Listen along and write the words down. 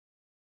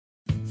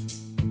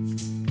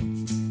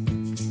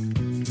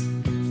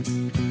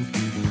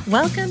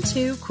Welcome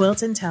to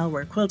Quilt and Tell,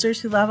 where quilters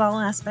who love all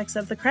aspects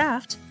of the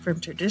craft, from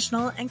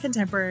traditional and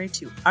contemporary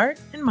to art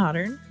and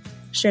modern,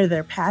 share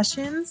their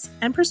passions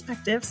and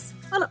perspectives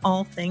on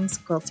all things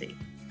quilty.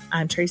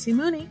 I'm Tracy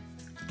Mooney.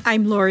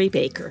 I'm Lori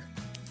Baker.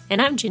 And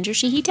I'm Ginger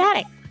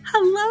Shihitade.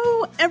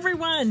 Hello,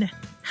 everyone.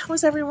 How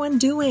is everyone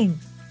doing?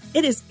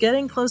 It is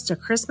getting close to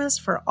Christmas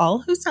for all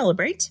who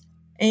celebrate,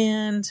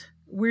 and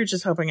we're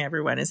just hoping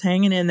everyone is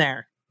hanging in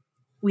there.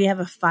 We have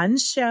a fun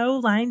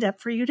show lined up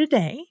for you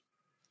today.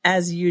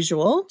 As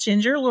usual,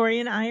 Ginger, Lori,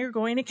 and I are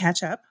going to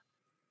catch up.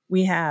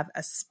 We have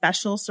a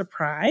special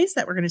surprise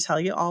that we're going to tell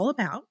you all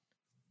about.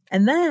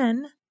 And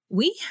then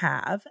we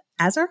have,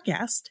 as our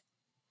guest,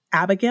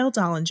 Abigail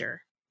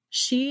Dollinger.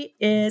 She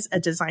is a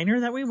designer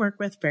that we work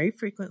with very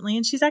frequently,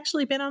 and she's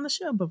actually been on the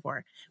show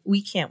before.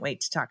 We can't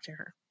wait to talk to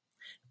her.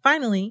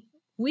 Finally,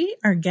 we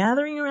are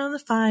gathering around the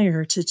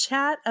fire to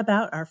chat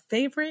about our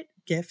favorite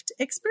gift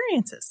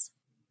experiences.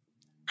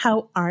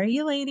 How are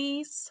you,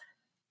 ladies?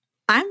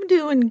 I'm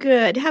doing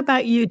good. How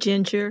about you,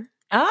 Ginger?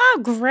 Oh,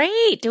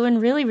 great. Doing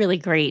really, really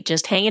great.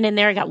 Just hanging in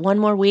there. I got one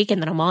more week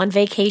and then I'm on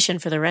vacation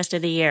for the rest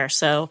of the year.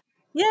 So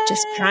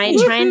just trying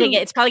to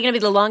get, it's probably going to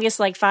be the longest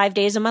 5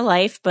 days of my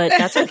life, but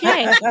that's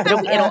okay.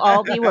 It'll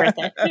all be worth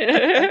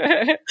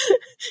it.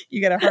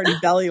 You got a hearty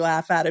belly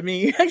laugh out of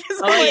me. Yeah.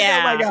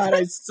 Oh my God,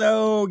 I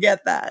so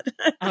get that.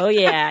 Oh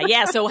yeah.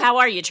 Yeah. So how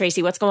are you,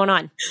 Tracy? What's going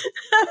on?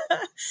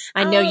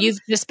 I know you've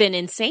just been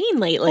insane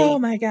lately. Oh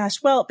my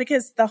gosh. Well,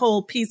 because the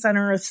whole Peace on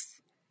Earth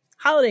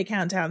holiday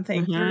countdown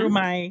thing threw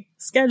my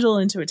schedule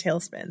into a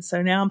tailspin.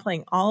 So now I'm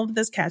playing all of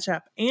this catch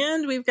up,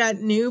 and we've got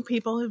new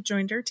people who've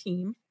joined our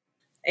team.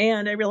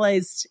 And I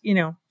realized,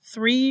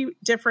 3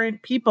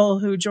 different people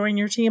who join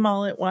your team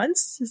all at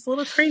once is a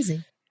little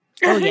crazy.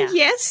 Oh yeah.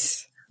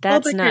 Yes.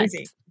 That's nuts.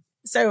 Crazy.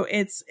 So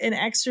it's an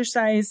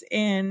exercise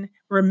in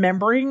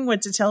remembering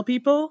what to tell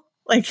people,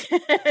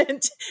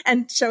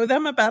 and show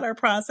them about our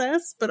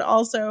process, but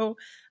also,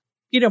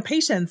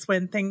 patience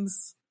when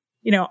things,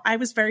 I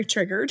was very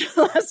triggered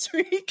last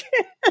week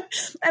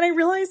and I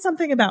realized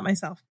something about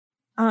myself.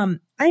 I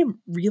am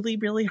really,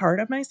 really hard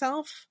on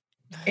myself,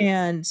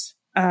 and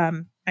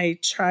I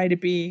try to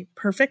be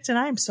perfect, and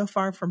I am so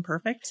far from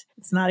perfect.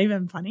 It's not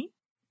even funny.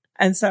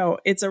 And so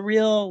it's a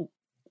real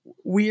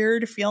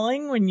weird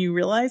feeling when you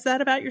realize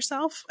that about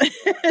yourself.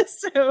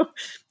 So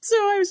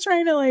I was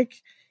trying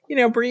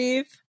to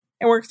breathe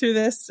and work through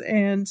this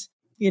and,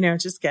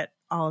 just get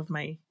all of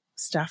my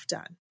stuff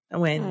done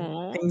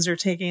when things are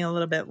taking a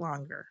little bit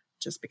longer,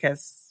 just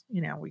because,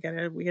 we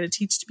gotta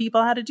teach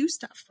people how to do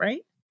stuff.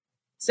 Right.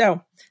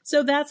 So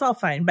that's all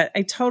fine, but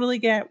I totally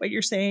get what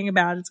you're saying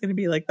about it's going to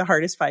be the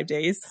hardest 5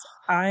 days.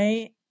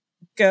 I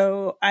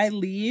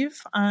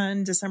leave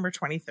on December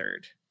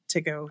 23rd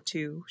to go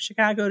to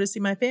Chicago to see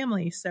my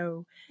family.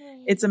 So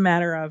it's a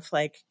matter of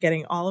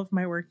getting all of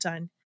my work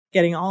done,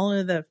 getting all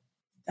of the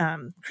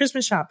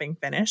Christmas shopping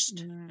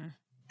finished.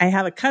 I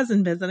have a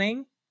cousin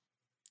visiting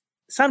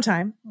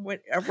sometime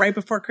right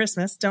before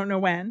Christmas. Don't know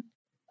when.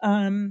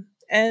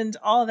 And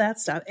all that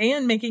stuff,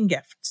 and making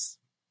gifts.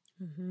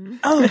 Mm-hmm.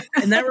 Oh,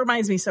 and that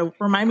reminds me. So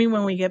remind me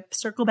when we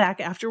circle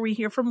back after we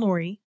hear from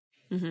Lori.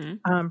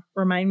 Mm-hmm.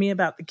 Remind me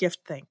about the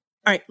gift thing.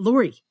 All right,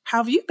 Lori, how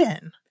have you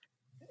been?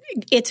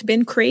 It's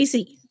been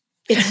crazy.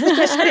 It's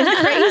just been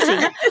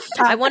crazy.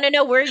 I want to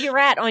know where you're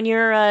at on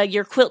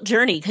your quilt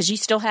journey, because you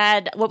still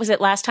had, what was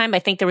it last time? I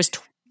think there was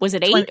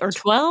it 8 or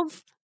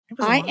 12?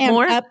 I am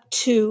up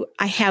to,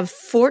 I have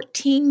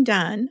 14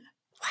 done.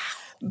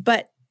 Wow.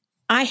 But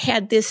I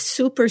had this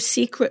super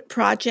secret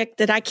project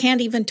that I can't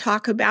even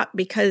talk about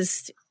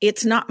because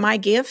it's not my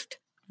gift.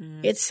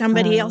 It's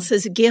somebody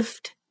else's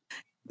gift.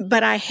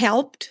 But I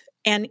helped,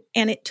 and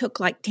it took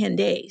 10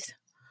 days.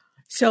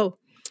 So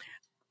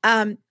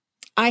I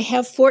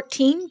have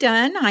 14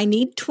 done. I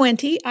need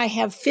 20. I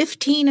have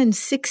 15 and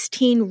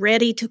 16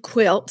 ready to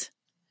quilt.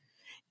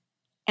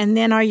 And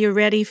then are you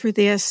ready for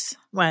this?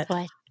 What?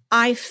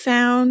 I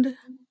found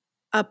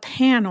a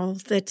panel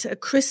that's a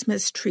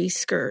Christmas tree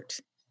skirt.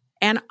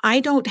 And I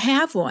don't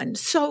have one.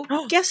 So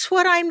guess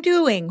what I'm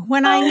doing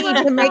when I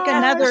need to make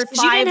another 5?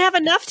 You didn't have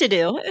enough to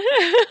do.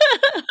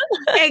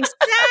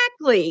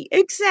 Exactly.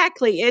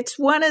 It's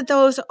one of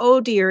those,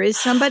 oh dear, is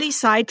somebody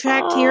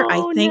sidetracked here?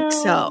 I think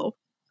so.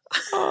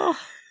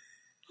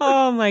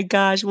 Oh my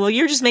gosh. Well,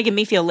 you're just making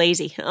me feel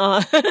lazy.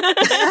 No.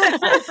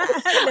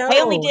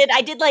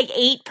 I did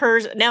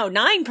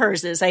 9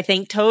 purses, I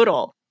think,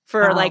 total.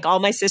 For all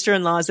my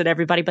sister-in-laws and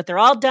everybody, but they're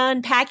all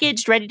done,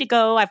 packaged, ready to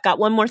go. I've got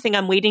one more thing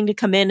I'm waiting to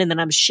come in, and then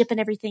I'm shipping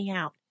everything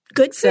out.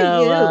 Good for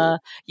you.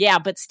 Yeah,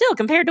 but still,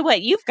 compared to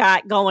what you've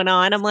got going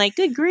on, I'm like,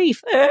 good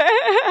grief.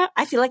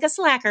 I feel like a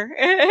slacker.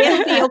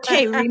 It'll be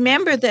okay.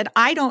 Remember that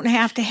I don't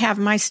have to have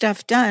my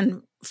stuff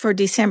done for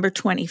December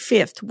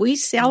 25th. We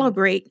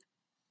celebrate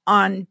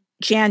on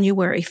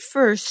January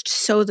 1st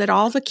so that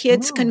all the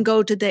kids can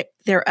go to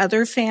their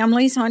other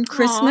families on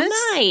Christmas.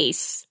 Oh,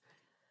 nice.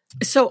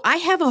 So I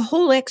have a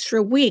whole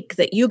extra week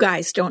that you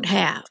guys don't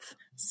have.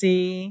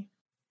 See?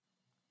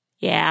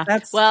 Yeah.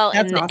 That's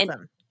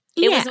awesome.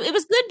 It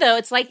was good though.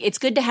 It's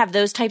good to have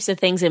those types of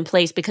things in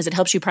place because it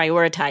helps you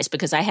prioritize,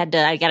 because I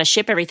got to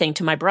ship everything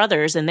to my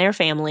brothers and their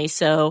family.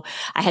 So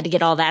I had to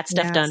get all that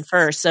stuff done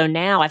first. So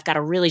now I've got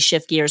to really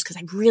shift gears because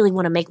I really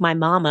want to make my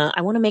mama,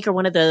 I want to make her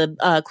one of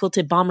the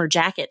quilted bomber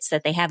jackets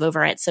that they have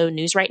over at Sew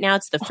News right now.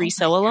 It's the free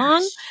sew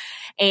along.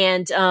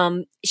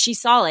 And she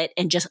saw it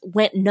and just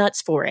went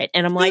nuts for it.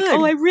 And I'm like,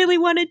 oh, I really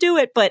want to do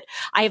it. But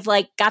I've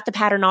got the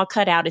pattern all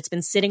cut out. It's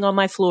been sitting on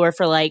my floor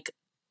for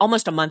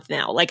almost a month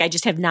now. I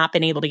just have not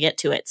been able to get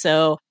to it.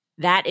 So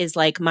that is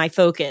my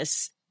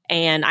focus.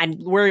 And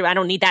I'm worried I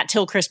don't need that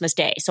till Christmas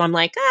Day. So I'm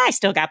I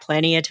still got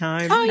plenty of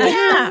time. Oh,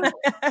 yeah.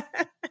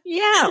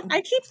 Yeah.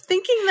 I keep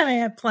thinking that I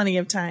have plenty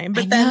of time.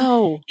 But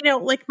then,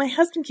 my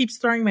husband keeps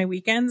throwing my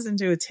weekends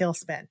into a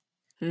tailspin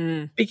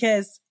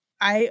because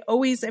I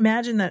always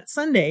imagine that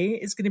Sunday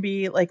is going to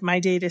be my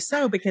day to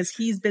sew because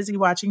he's busy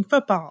watching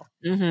football.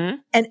 Mm-hmm.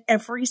 And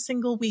every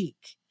single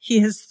week, he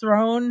has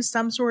thrown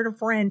some sort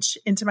of wrench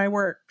into my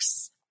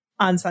works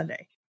on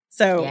Sunday.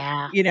 So,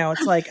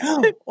 it's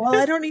oh, well,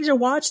 I don't need to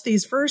watch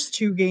these first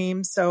 2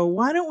 games. So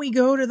why don't we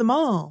go to the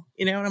mall?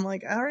 And I'm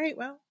like, all right,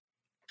 well.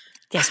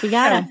 Guess we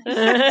got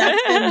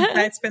it.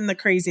 That's been the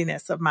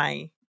craziness of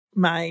my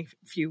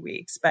few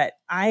weeks. But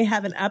I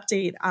have an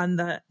update on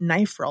the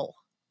knife roll.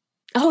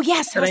 Oh,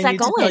 yes. How's that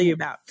going? To tell you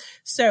about.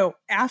 So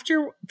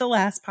after the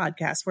last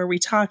podcast where we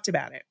talked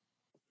about it,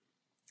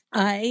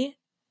 I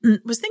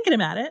was thinking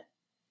about it.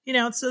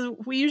 So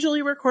we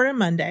usually record on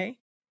Monday.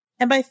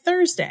 And by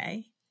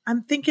Thursday,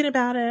 I'm thinking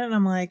about it and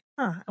I'm like,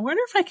 I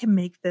wonder if I can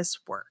make this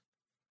work.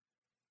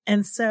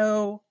 And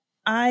so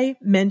I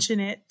mention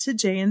it to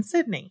Jay and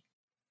Sydney.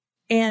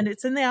 And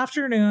it's in the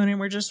afternoon and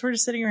we're just sort of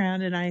sitting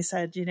around. And I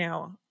said,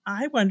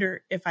 I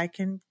wonder if I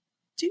can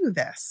do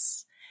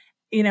this.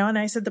 And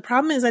I said, the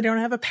problem is I don't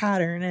have a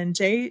pattern. And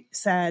Jay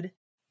said,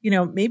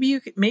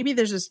 maybe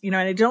there's just, and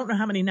I don't know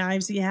how many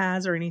knives he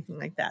has or anything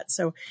like that.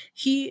 So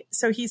he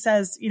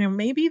says,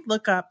 maybe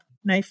look up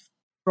knife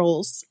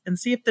rolls and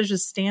see if there's a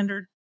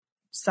standard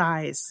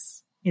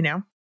size,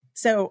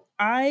 So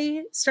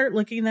I start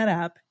looking that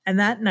up. And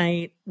that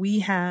night we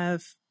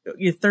have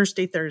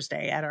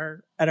Thursday at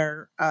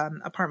our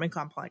apartment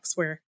complex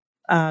where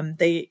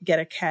they get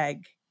a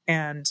keg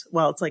and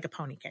it's like a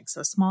pony keg.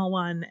 So a small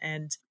one.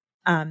 And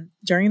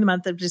during the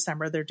month of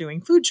December, they're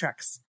doing food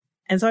trucks.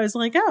 And so I was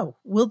like, oh,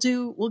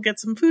 we'll get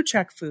some food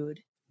truck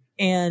food.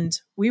 And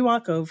we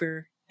walk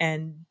over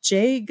and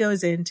Jay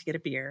goes in to get a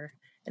beer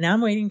and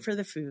I'm waiting for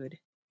the food.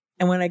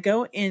 And when I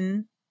go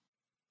in,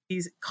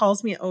 he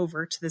calls me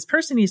over to this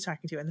person he's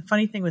talking to. And the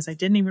funny thing was I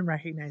didn't even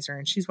recognize her.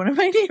 And she's one of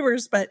my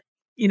neighbors, but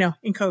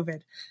in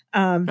COVID.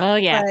 Oh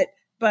yeah.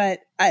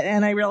 But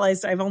I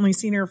realized I've only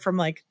seen her from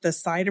the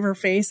side of her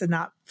face and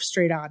not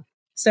straight on.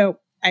 So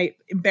I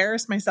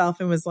embarrassed myself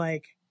and was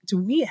like,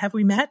 have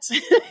we met?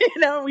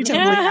 We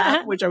totally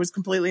have, which I was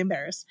completely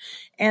embarrassed.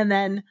 And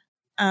then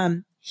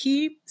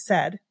he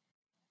says,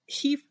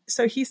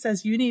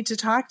 you need to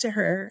talk to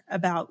her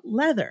about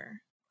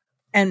leather.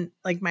 And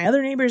my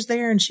other neighbor's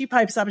there and she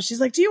pipes up and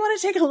she's like, do you want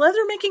to take a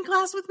leather making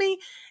class with me?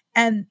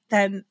 And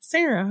then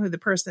Sarah, who the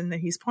person that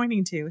he's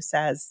pointing to,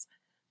 says,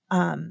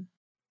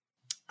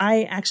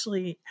 I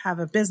actually have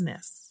a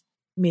business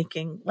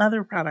making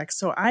leather products.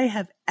 So I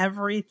have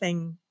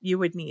everything you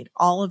would need,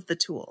 all of the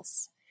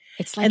tools.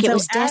 It's like it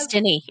was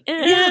destiny.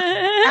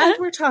 As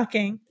we're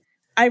talking,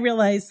 I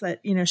realized that,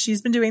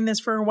 she's been doing this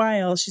for a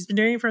while. She's been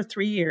doing it for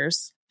 3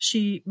 years.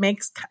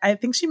 I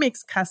think she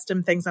makes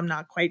custom things. I'm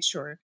not quite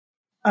sure.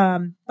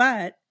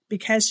 But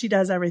because she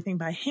does everything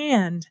by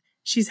hand,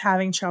 she's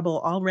having trouble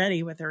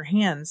already with her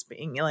hands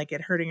being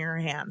it hurting her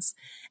hands.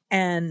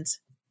 And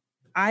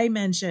I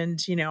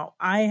mentioned,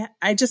 I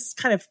just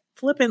kind of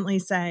flippantly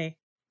say,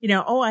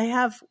 I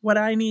have what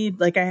I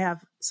need. I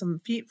have some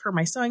feet for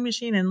my sewing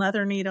machine and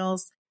leather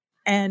needles.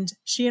 And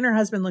she and her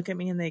husband look at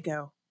me and they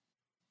go,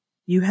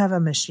 you have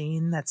a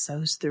machine that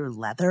sews through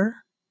leather?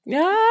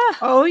 Yeah.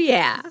 Oh,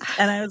 yeah.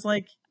 And I was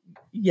like,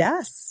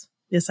 yes,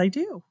 I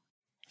do.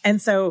 And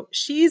so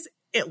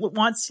it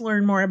wants to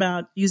learn more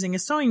about using a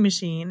sewing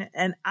machine.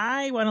 And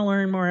I want to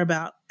learn more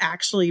about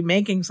actually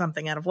making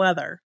something out of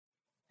leather.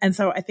 And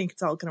so I think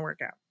it's all going to work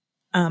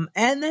out.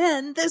 And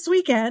then this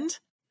weekend,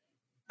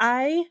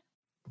 I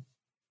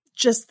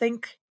just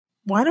think,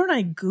 why don't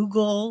I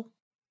Google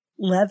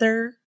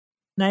leather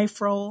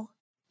knife roll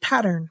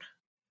pattern?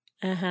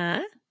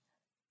 Uh-huh.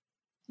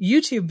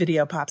 YouTube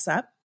video pops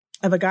up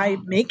of a guy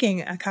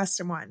making a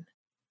custom one.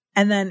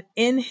 And then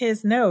in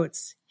his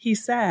notes, he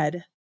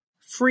said,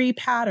 free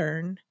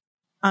pattern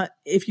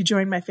if you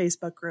join my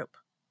Facebook group.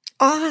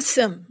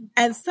 Awesome.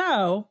 And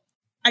so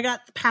I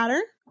got the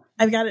pattern.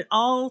 I've got it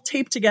all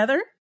taped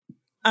together.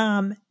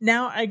 Now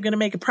I'm going to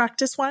make a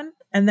practice one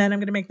and then I'm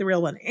going to make the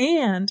real one.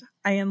 And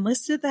I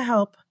enlisted the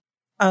help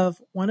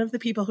of one of the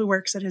people who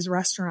works at his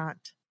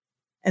restaurant.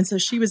 And so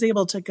she was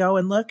able to go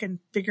and look and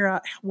figure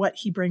out what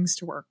he brings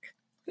to work.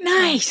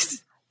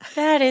 Nice.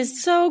 That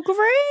is so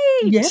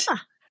great. Yeah.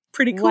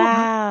 Pretty cool.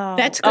 Wow.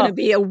 That's going to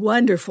be a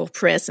wonderful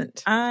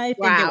present. I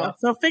think it will.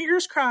 So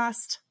fingers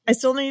crossed. I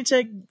still need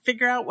to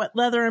figure out what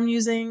leather I'm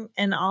using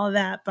and all of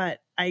that, but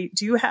I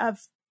do have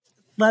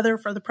leather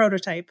for the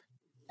prototype,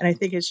 and I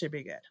think it should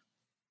be good.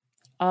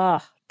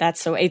 Oh,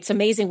 it's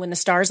amazing when the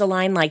stars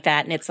align like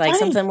that. And it's like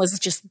something was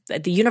just,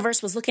 the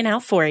universe was looking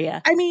out for you.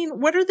 I mean,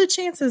 what are the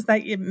chances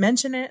that you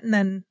mention it and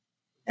then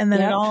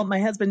my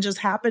husband just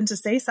happened to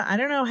say something? I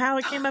don't know how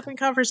it came up in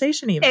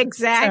conversation even.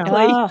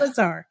 Exactly. So,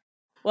 bizarre.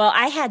 Well,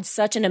 I had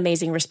such an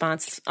amazing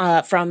response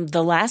from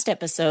the last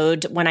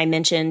episode when I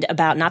mentioned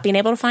about not being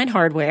able to find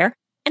hardware.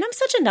 And I'm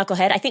such a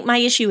knucklehead. I think my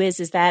issue is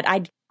that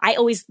I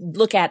always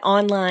look at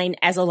online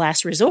as a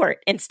last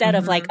resort instead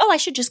of like, I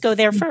should just go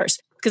there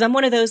first. Because I'm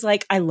one of those,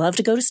 like, I love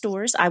to go to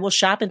stores. I will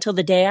shop until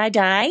the day I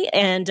die.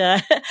 And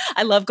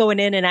I love going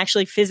in and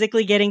actually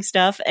physically getting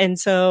stuff. And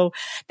so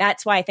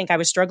that's why I think I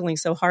was struggling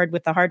so hard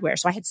with the hardware.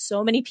 So I had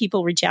so many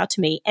people reach out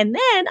to me. And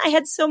then I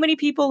had so many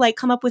people like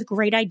come up with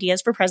great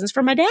ideas for presents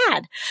for my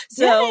dad.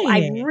 So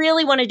I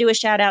really want to do a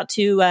shout out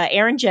to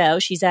Erin Joe.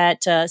 She's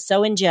at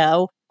Sew and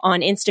Joe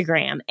on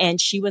Instagram.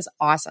 And she was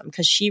awesome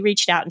because she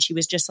reached out and she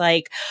was just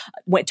like,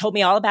 told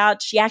me all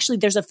about,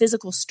 there's a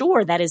physical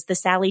store that is the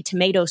Sally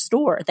Tomato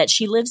store that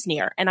she lives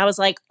near. And I was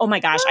like, oh my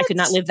gosh, I could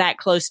not live that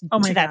close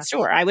to that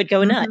store. I would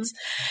go nuts.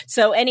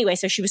 So anyway,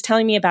 so she was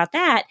telling me about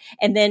that.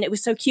 And then it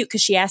was so cute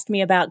because she asked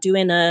me about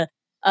doing a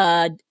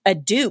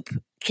dupe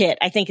kit.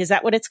 I think, is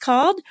that what it's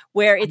called?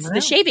 Where it's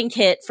the shaving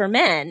kit for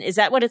men. Is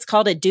that what it's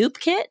called? A dupe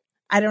kit?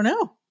 I don't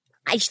know.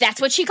 That's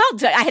what she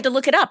called. I had to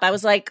look it up. I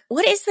was like,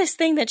 what is this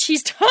thing that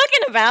she's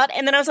talking about?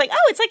 And then I was like,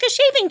 oh, it's like a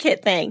shaving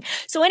kit thing.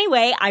 So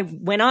anyway, I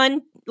went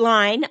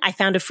online. I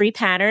found a free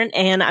pattern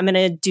and I'm going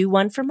to do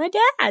one for my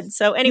dad.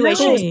 So anyway,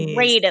 She was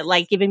great at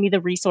like giving me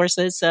the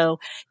resources. So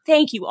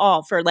thank you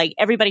all for like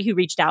everybody who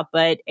reached out.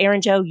 But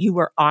Erin Joe, you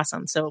were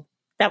awesome. So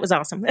that was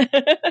awesome.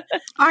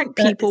 Aren't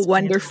people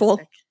wonderful?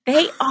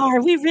 They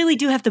are. We really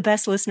do have the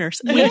best listeners.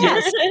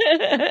 Yes.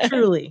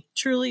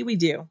 Truly we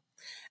do.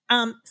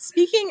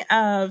 Speaking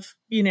of,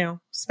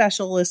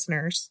 special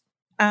listeners,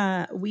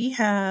 we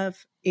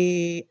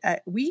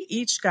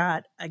each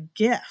got a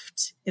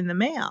gift in the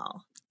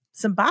mail,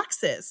 some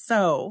boxes.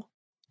 So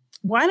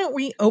why don't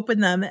we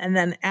open them? And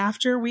then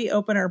after we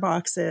open our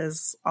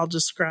boxes, I'll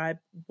describe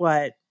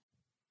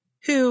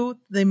who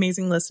the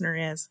amazing listener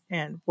is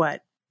and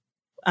what,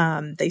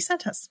 they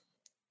sent us.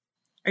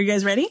 Are you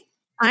guys ready?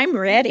 I'm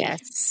ready.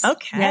 Yes.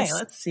 Okay. Yes.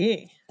 Let's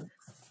see.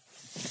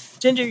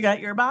 Ginger, you got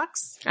your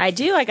box? I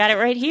do. I got it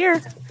right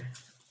here.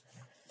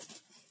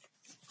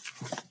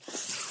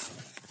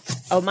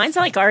 Oh, mine's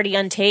like already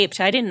untaped.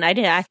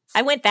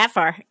 I went that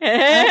far.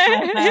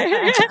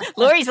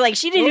 Lori's like,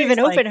 she didn't even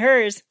open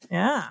hers.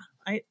 Yeah.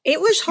 It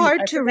was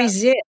hard to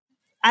resist.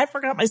 I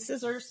forgot my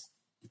scissors.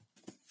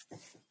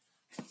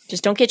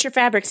 Just don't get your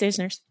fabric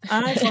scissors.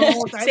 I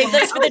Save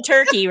those for the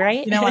turkey,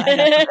 right? You know what?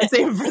 I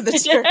save them for the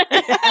turkey.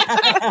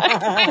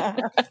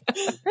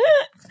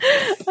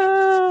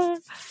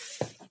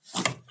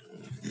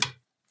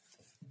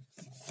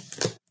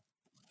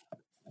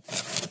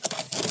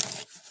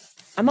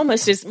 I'm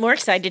almost more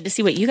excited to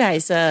see what you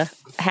guys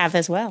have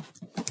as well.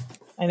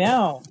 I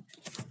know.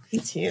 Me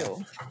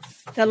too.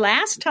 The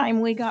last time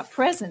we got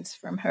presents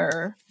from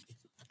her,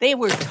 they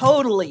were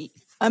totally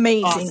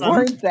amazing,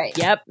 weren't they?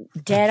 Yep.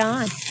 Dead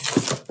on.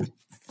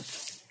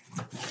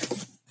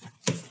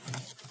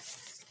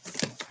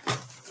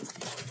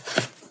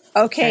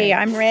 Okay,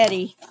 I'm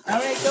ready. All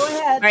right, go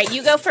ahead. All right,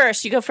 you go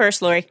first. You go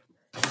first, Lori.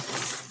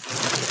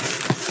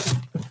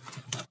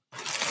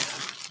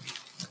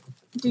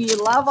 Do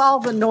you love all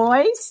the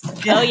noise?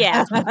 Oh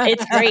yeah,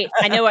 it's great.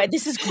 I know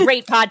this is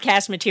great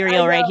podcast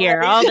material right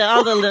here. All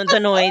the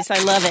noise.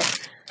 I love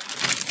it.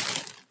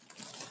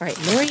 All right,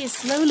 Lori is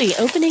slowly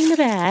opening the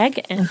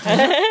bag.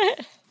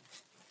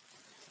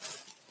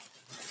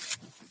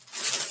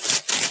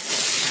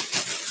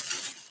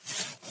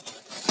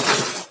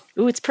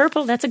 Ooh, it's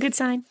purple. That's a good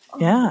sign.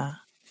 Yeah.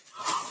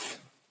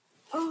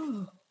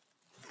 Oh.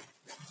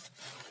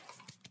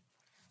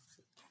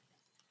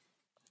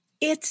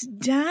 It's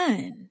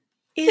done.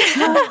 It's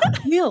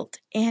a quilt,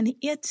 and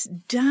it's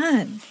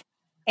done.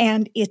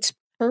 And it's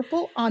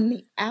purple on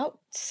the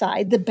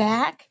outside, the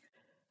back.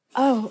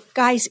 Oh,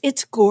 guys,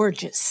 it's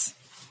gorgeous.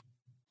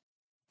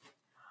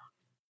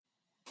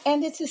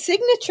 And it's a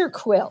signature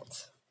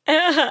quilt.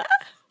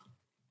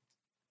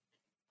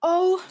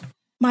 Oh,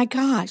 my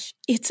gosh,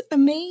 it's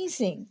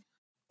amazing.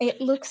 It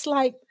looks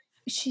like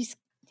she's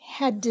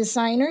had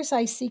designers.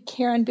 I see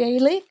Karen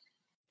Bailey.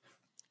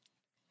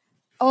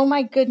 Oh,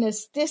 my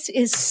goodness. This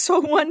is so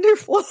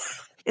wonderful.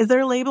 Is there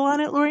a label on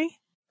it, Lori?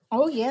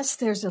 Oh, yes,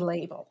 there's a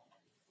label.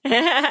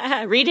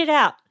 Read it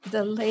out.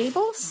 The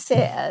label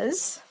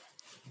says,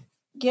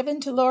 given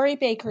to Lori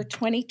Baker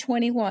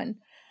 2021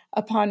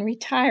 upon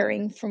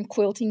retiring from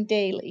Quilting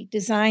Daily,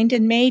 designed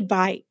and made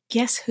by,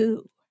 guess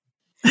who?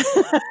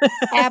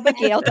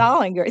 Abigail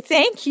Dollinger.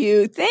 Thank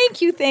you.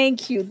 Thank you.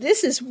 Thank you.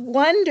 This is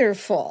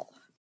wonderful.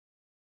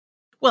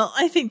 Well,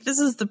 I think this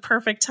is the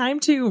perfect time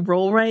to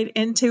roll right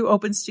into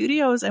Open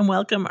Studios and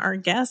welcome our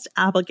guest,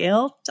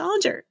 Abigail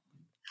Dollinger.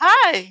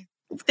 Hi.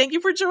 thank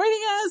you for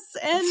joining us.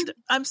 And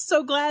I'm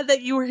so glad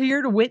that you were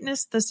here to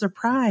witness the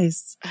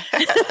surprise.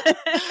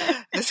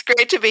 It's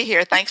great to be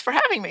here. Thanks for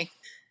having me.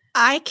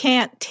 I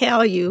can't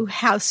tell you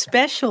how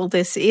special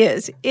this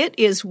is. It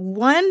is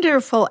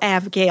wonderful,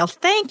 Abigail.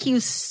 Thank you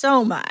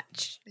so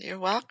much. You're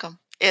welcome.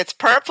 It's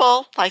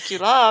purple, like you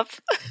love.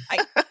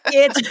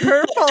 It's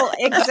purple.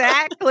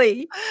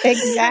 Exactly.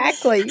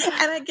 Exactly. And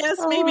I guess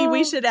maybe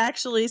we should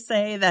actually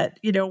say that,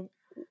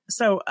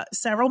 so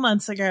several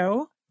months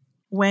ago,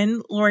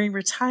 when Lori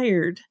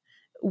retired,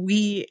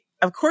 we,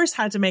 of course,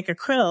 had to make a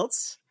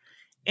quilt.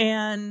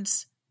 And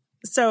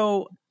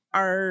so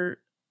our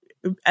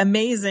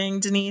amazing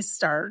Denise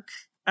Stark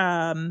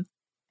and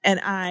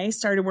I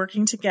started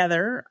working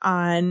together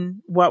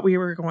on what we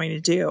were going to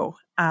do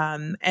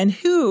and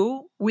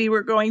who we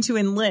were going to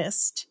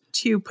enlist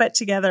to put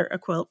together a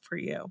quilt for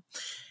you.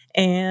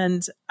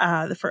 And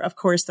of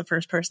course, the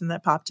first person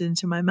that popped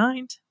into my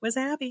mind was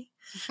Abby.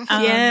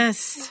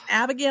 Yes.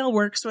 Abigail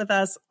works with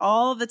us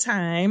all the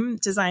time,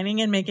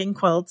 designing and making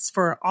quilts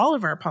for all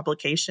of our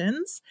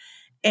publications.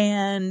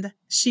 And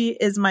she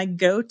is my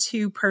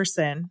go-to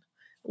person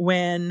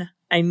when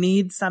I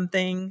need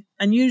something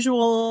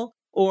unusual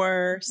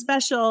or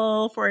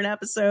special for an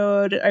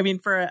episode,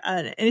 for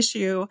an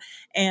issue.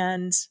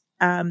 And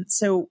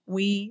so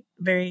we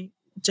very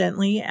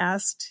gently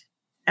asked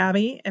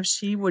Abby if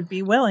she would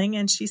be willing,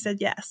 and she said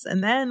yes.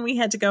 And then we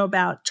had to go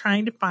about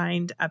trying to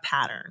find a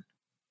pattern.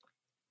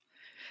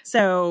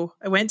 So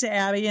I went to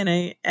Abby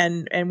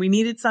and we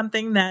needed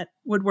something that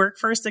would work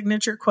for a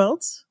signature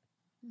quilt.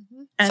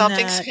 Mm-hmm. And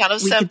something kind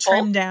of we simple. Could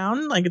trim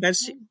down like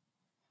that's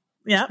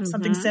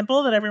something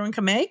simple that everyone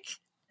can make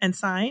and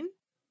sign.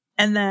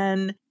 And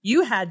then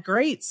you had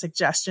great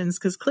suggestions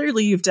because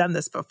clearly you've done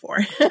this before.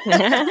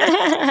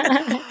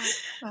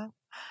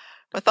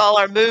 With all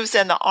our moves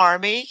in the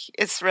Army,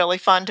 it's really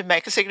fun to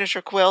make a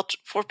signature quilt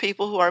for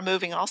people who are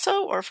moving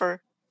also, or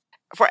for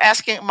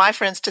asking my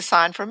friends to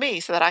sign for me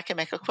so that I can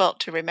make a quilt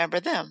to remember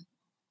them.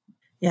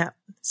 Yeah.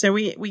 So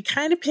we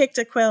kind of picked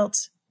a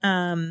quilt,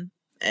 a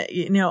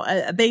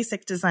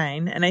basic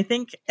design. And I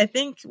think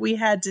we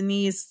had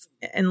Denise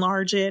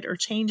enlarge it or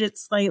change it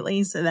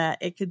slightly so that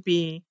it could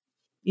be,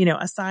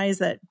 a size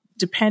that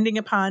depending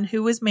upon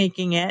who was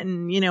making it.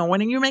 And,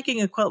 when you're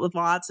making a quilt with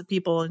lots of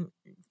people,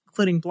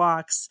 including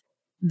blocks,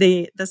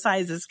 the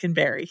sizes can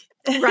vary.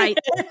 Right.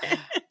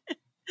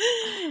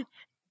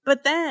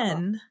 But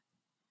then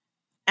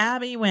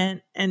Abby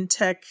went and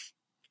took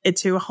it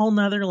to a whole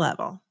nother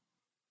level.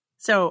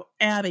 So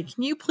Abby,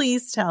 can you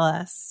please tell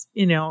us,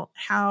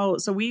 how,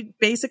 so we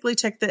basically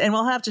took and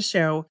we'll have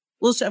to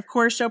of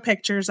course show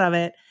pictures of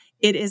it.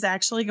 It is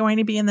actually going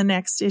to be in the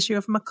next issue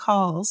of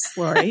McCall's,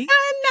 Lori.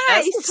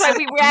 Nice. That's why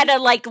we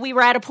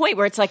were at a point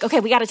where it's like, okay,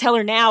 we got to tell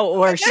her now,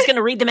 or she's going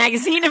to read the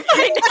magazine and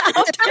find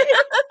out.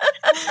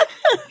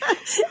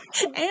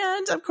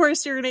 And of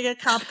course, you're going to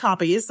get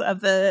copies of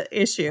the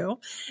issue.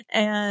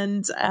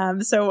 And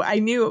so I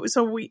knew.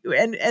 So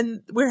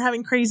we're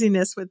having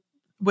craziness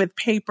with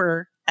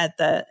paper at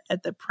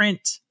the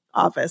print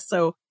office.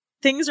 So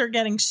things are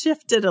getting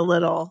shifted a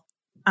little.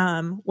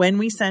 When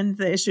we send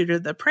the issue to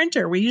the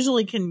printer, we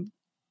usually can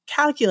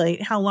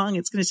calculate how long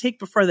it's going to take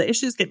before the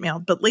issues get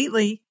mailed. But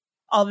lately,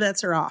 all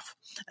bets are off,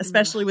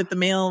 especially with the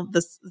mail,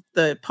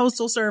 the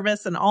postal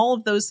service, and all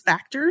of those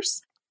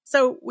factors.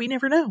 So we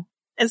never know.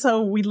 And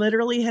so we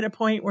literally hit a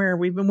point where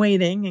we've been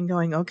waiting and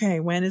going, okay,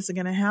 when is it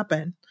going to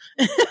happen?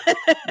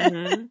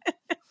 Mm-hmm.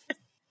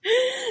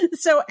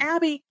 So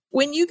Abby,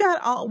 when you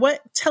got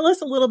tell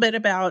us a little bit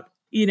about,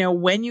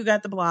 when you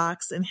got the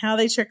blocks and how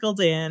they trickled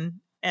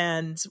in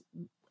and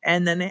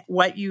then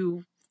what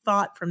you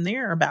thought from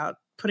there about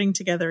putting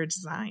together a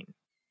design.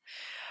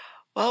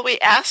 Well, we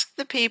asked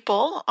the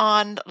people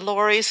on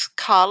Lori's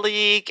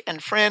colleague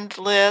and friend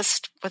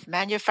list with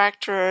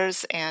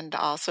manufacturers and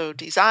also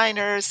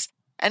designers,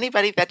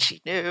 anybody that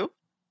she knew.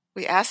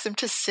 We asked them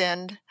to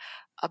send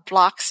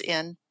blocks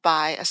in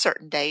by a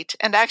certain date.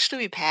 And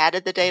actually, we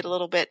padded the date a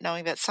little bit,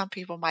 knowing that some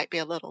people might be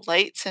a little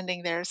late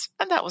sending theirs.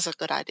 And that was a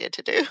good idea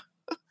to do.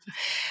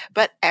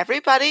 But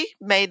everybody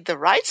made the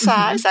right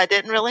size. I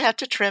didn't really have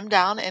to trim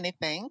down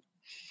anything.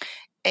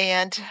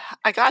 And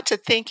I got to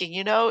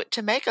thinking,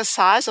 to make a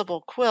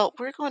sizable quilt,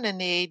 we're going to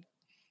need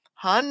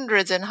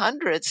hundreds and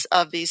hundreds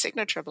of these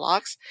signature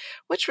blocks,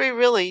 which we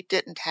really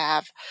didn't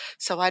have.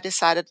 So I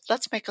decided,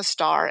 let's make a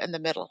star in the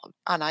middle,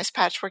 a nice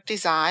patchwork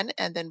design,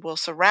 and then we'll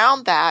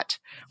surround that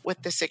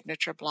with the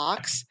signature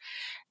blocks.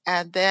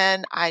 And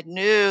then I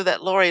knew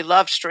that Lori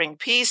loved string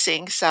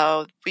piecing,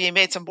 so we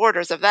made some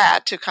borders of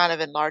that to kind of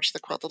enlarge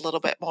the quilt a little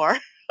bit more.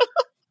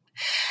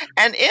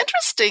 And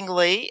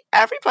interestingly,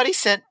 everybody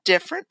sent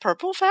different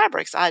purple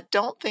fabrics. I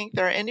don't think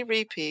there are any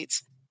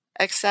repeats,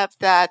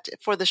 except that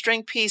for the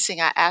string piecing,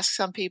 I asked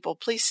some people,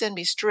 please send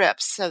me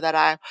strips so that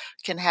I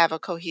can have a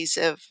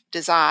cohesive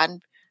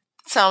design.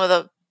 Some of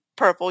the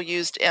purple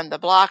used in the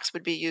blocks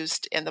would be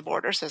used in the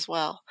borders as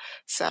well.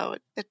 So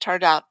it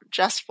turned out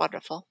just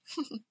wonderful.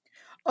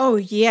 Oh,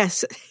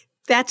 yes.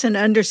 That's an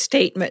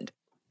understatement.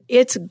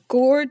 It's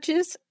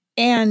gorgeous.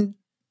 And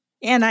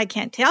And I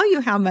can't tell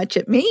you how much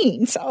it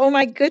means. Oh,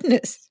 my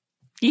goodness.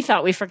 You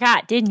thought we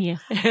forgot, didn't you?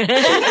 No,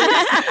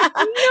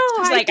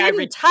 I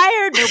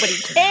retired. Nobody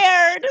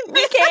cared.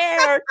 We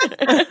cared.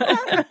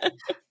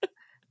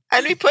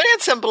 And we put in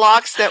some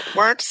blocks that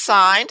weren't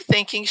signed,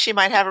 thinking she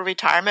might have a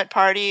retirement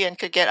party and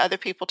could get other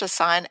people to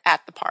sign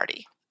at the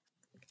party.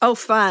 Oh,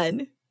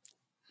 fun.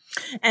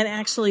 And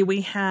actually,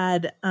 we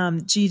had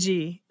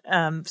Gigi,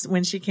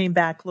 when she came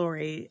back,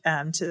 Lori,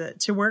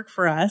 to work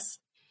for us.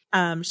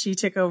 She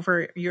took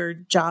over your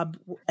job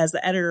as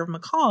the editor of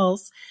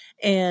McCall's,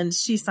 and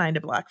she signed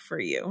a block for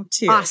you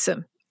too.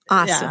 Awesome.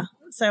 Yeah.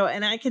 So,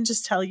 and I can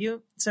just tell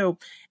you, so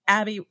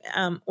Abby,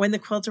 when the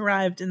quilt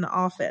arrived in the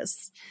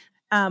office,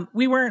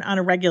 we weren't on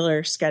a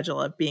regular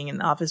schedule of being in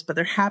the office, but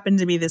there happened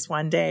to be this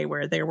one day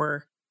where there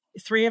were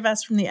 3 of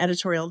us from the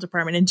editorial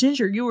department, and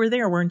Ginger, you were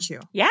there, weren't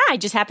you? Yeah, I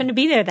just happened to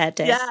be there that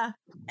day. Yeah.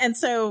 And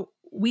so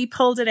we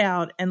pulled it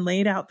out and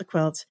laid out the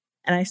quilt,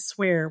 and I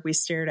swear we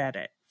stared at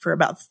it for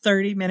about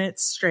 30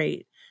 minutes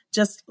straight,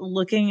 just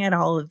looking at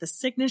all of the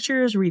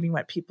signatures, reading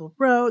what people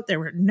wrote. There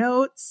were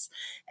notes.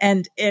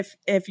 And if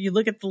you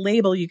look at the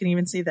label, you can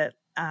even see that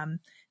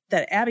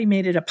that Abby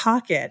made it a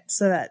pocket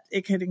so that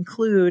it could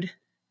include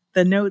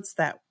the notes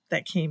that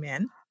came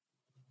in.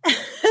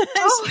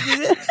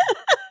 Oh.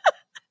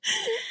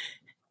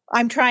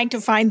 I'm trying to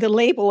find the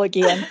label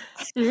again.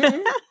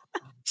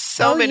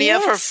 So many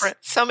of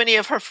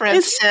her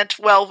friends sent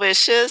well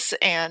wishes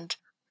and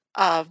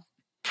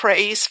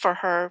praise for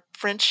her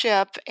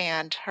friendship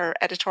and her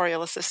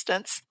editorial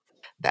assistance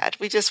that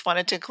we just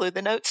wanted to include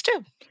the notes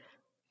too.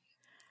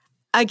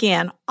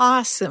 Again,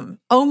 awesome.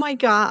 Oh my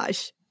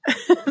gosh.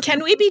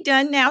 Can we be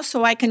done now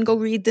so I can go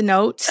read the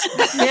notes?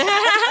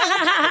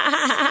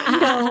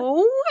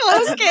 No.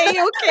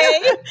 Okay.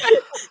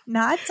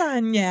 Not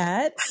done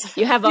yet.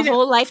 You have a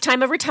whole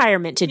lifetime of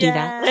retirement to do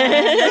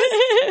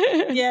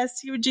that.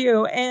 Yes, you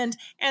do. And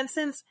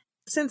since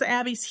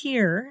Abby's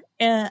here,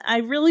 I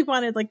really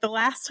wanted, like, the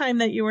last time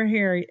that you were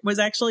here was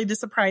actually to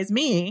surprise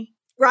me.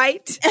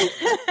 Right.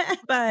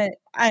 But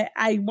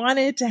I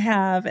wanted to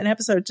have an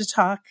episode to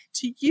talk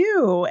to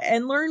you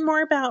and learn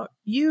more about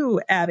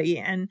you, Abby.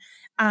 And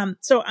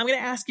so I'm going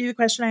to ask you the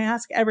question I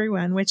ask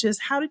everyone, which is,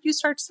 how did you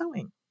start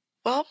sewing?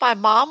 Well, my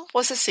mom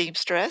was a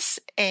seamstress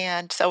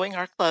and sewing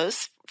our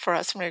clothes for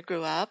us when we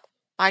grew up.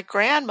 My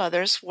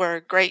grandmothers were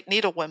great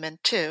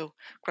needlewomen too,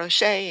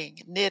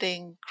 crocheting,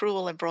 knitting,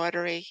 crewel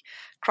embroidery,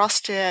 cross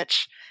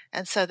stitch,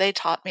 and so they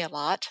taught me a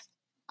lot.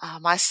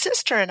 My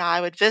sister and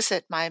I would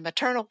visit my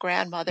maternal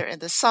grandmother in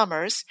the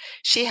summers.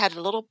 She had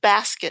a little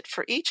basket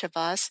for each of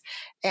us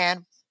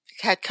and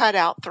had cut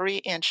out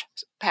 3-inch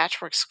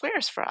patchwork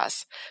squares for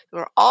us. We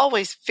were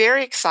always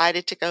very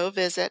excited to go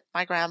visit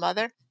my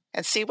grandmother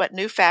and see what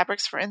new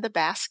fabrics were in the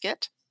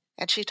basket.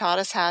 And she taught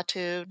us how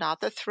to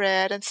knot the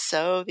thread and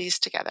sew these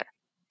together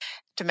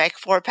to make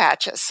 4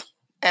 patches.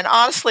 And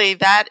honestly,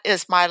 that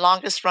is my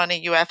longest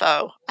running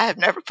UFO. I have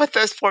never put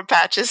those 4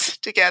 patches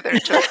together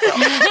into a quilt.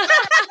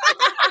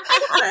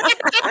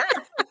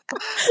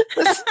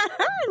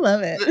 I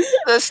love it.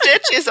 The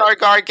stitches are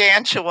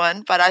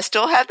gargantuan, but I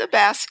still have the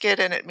basket,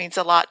 and it means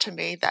a lot to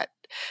me that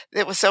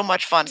it was so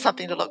much fun,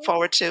 something to look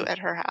forward to at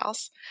her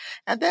house.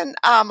 And then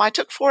I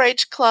took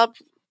 4-H Club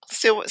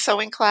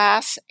sewing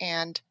class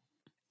and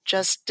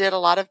just did a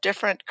lot of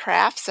different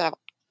crafts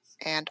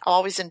and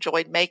always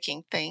enjoyed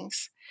making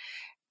things.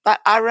 But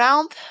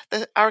around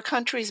our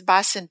country's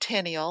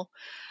bicentennial,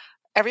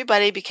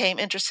 everybody became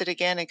interested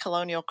again in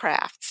colonial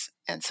crafts.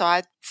 And so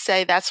I'd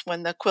say that's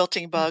when the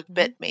quilting bug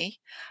bit me.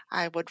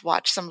 I would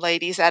watch some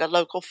ladies at a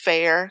local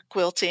fair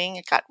quilting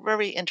and got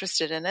very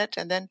interested in it.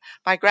 And then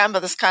my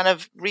grandmothers kind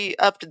of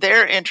re-upped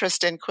their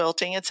interest in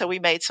quilting. And so we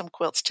made some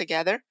quilts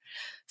together.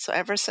 So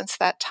ever since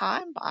that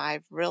time,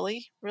 I've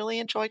really, really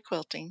enjoyed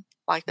quilting,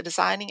 like the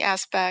designing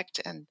aspect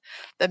and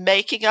the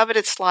making of it.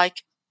 It's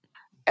like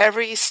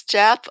every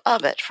step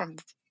of it, from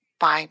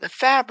buying the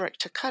fabric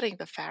to cutting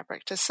the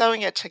fabric to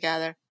sewing it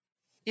together.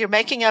 You're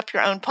making up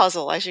your own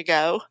puzzle as you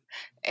go,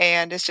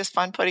 and it's just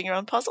fun putting your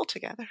own puzzle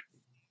together.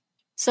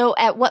 So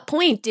at what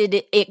point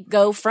did it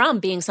go from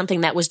being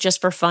something that was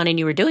just for fun and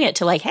you were doing it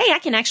to like, hey, I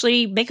can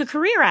actually make a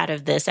career out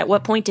of this? At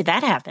what point did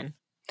that happen?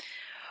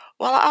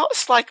 Well, I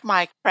always like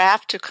my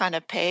craft to kind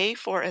of pay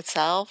for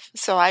itself.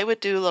 So I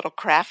would do little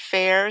craft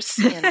fairs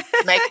and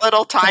make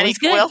little tiny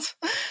quilts,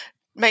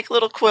 make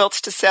little quilts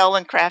to sell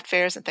in craft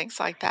fairs and things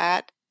like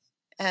that.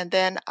 And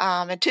then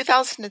in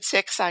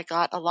 2006, I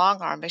got a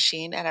long arm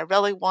machine, and I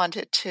really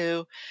wanted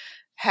to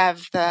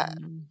have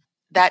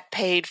that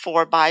paid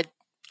for by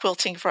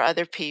quilting for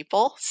other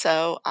people.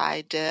 So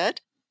I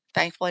did.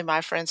 Thankfully,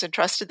 my friends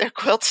entrusted their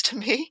quilts to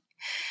me.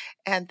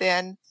 And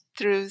then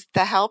through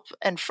the help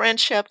and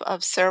friendship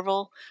of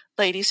several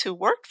ladies who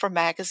worked for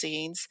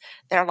magazines,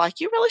 they're like,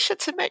 you really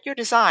should submit your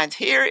designs.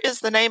 Here is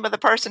the name of the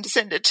person to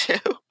send it to.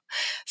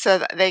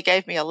 So they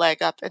gave me a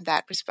leg up in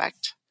that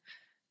respect.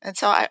 And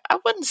so I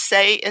wouldn't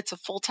say it's a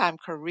full-time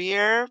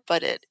career,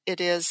 but it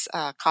is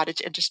a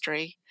cottage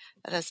industry.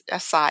 And as a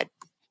side,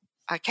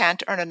 I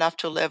can't earn enough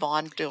to live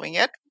on doing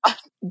it.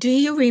 Do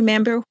you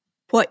remember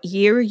what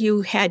year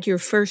you had your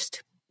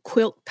first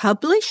quilt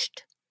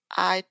published?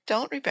 I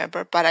don't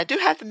remember, but I do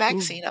have the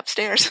magazine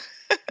upstairs.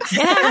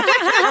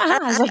 I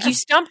was like, you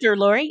stumped her,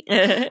 Lori.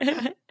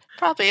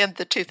 Probably in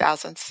the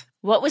 2000s.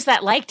 What was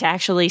that like to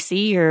actually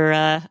see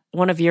your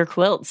one of your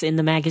quilts in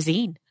the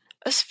magazine?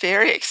 It's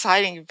very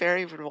exciting,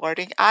 very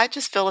rewarding. I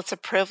just feel it's a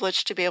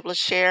privilege to be able to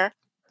share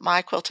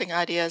my quilting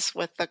ideas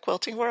with the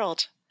quilting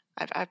world.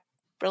 I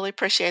really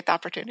appreciate the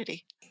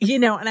opportunity.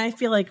 And I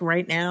feel like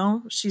right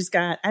now she's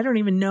got, I don't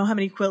even know how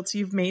many quilts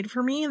you've made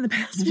for me in the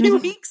past few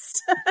weeks.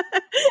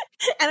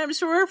 And I'm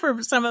sure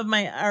for some of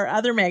our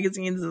other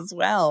magazines as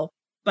well.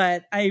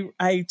 But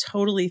I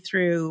totally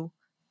threw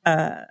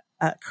a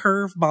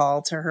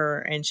curveball to her,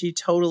 and she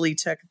totally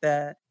took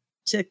the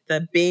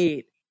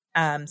bait.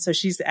 So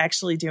she's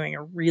actually doing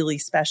a really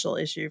special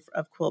issue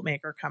of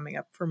Quiltmaker coming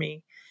up for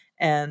me.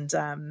 And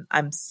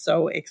I'm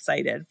so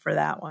excited for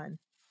that one.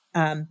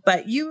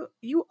 But you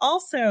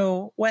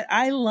also, what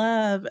I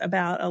love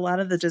about a lot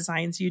of the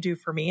designs you do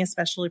for me,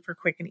 especially for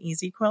quick and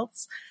easy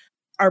quilts,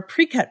 are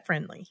pre-cut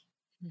friendly.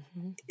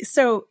 Mm-hmm.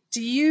 So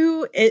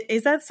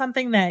is that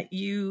something that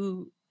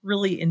you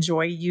really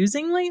enjoy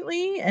using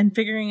lately and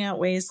figuring out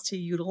ways to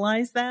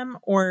utilize them?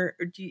 Or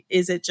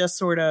is it just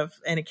sort of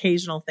an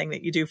occasional thing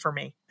that you do for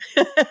me?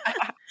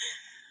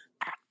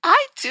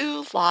 I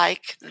do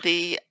like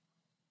the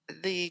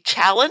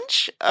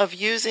challenge of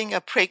using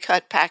a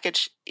pre-cut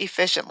package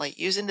efficiently,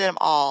 using them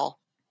all,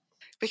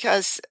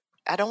 because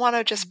I don't want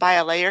to just buy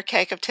a layer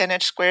cake of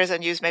 10-inch squares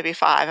and use maybe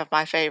 5 of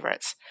my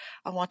favorites.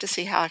 I want to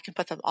see how I can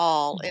put them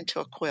all into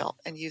a quilt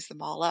and use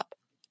them all up.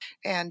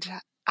 And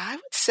I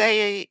would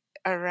say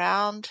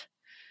around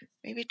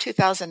maybe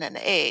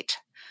 2008,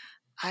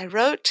 I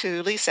wrote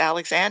to Lisa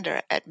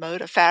Alexander at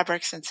Moda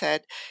Fabrics and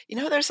said,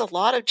 there's a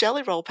lot of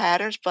jelly roll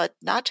patterns, but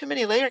not too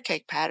many layer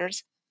cake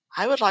patterns.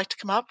 I would like to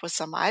come up with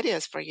some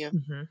ideas for you.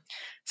 Mm-hmm.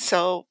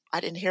 So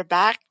I didn't hear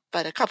back,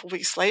 but a couple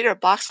weeks later, a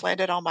box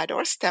landed on my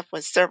doorstep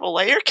with several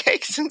layer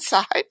cakes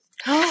inside.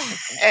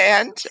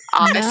 And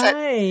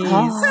I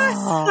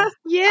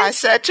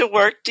set to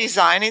work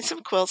designing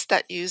some quilts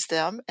that used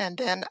them. And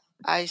then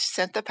I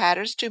sent the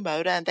patterns to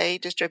Moda, and they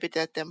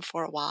distributed them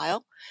for a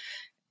while.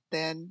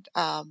 Then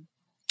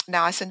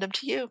now I send them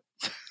to you.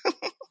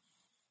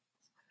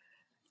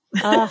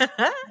 Well,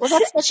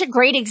 that's such a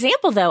great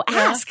example, though.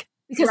 Ask.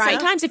 Because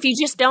sometimes if you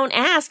just don't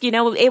ask,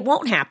 it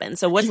won't happen.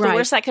 So what's the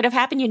worst that could have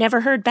happened? You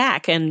never heard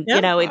back. And,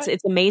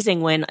 it's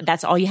amazing when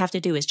that's all you have to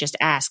do is just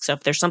ask. So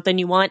if there's something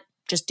you want,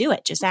 just do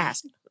it. Just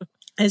ask.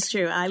 It's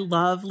true. I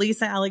love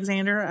Lisa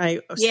Alexander.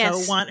 I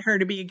so want her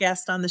to be a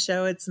guest on the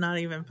show. It's not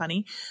even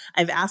funny.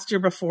 I've asked her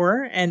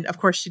before, and of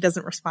course she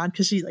doesn't respond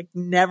because she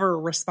never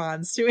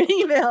responds to an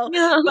email.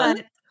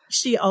 But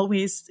she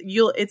always,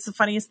 it's the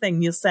funniest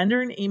thing. You'll send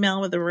her an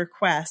email with a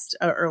request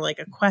or a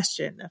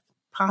question.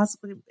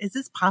 Is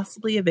this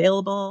possibly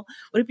available?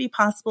 Would it be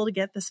possible to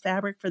get this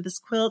fabric for this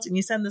quilt? And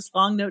you send this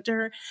long note to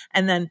her,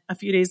 and then a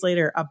few days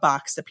later, a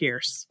box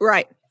appears.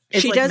 Right.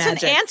 She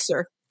doesn't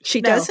answer.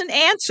 She doesn't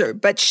answer,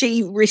 but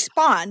she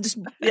responds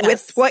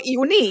with what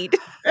you need.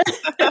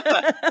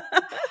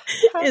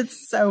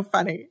 It's so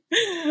funny.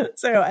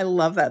 So I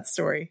love that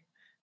story.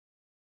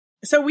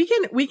 So we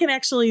can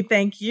actually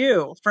thank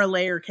you for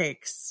layer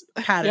cakes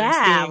patterns.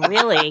 Yeah,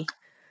 really.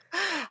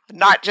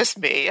 Not just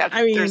me.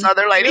 I mean, there's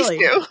other ladies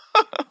too.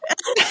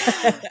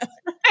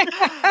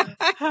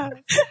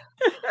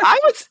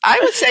 I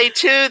would say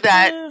too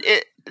that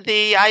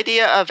the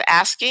idea of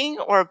asking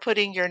or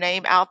putting your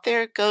name out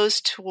there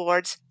goes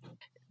towards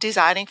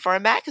designing for a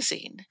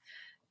magazine.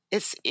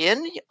 It's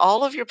in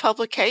all of your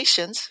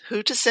publications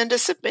who to send a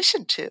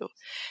submission to.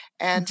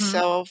 And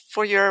so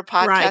for your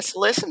podcast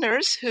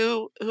listeners,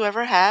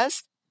 whoever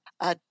has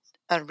an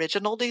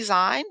original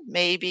design,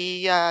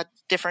 maybe a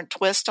different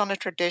twist on a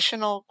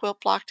traditional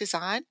quilt block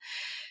design,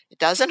 it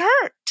doesn't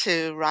hurt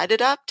to write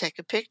it up, take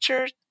a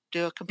picture,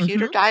 do a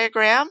computer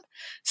diagram,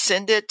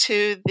 send it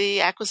to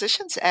the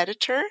acquisitions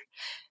editor.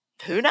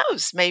 Who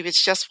knows? Maybe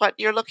it's just what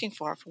you're looking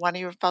for one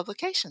of your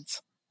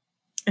publications.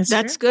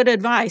 That's good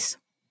advice.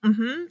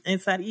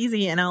 It's that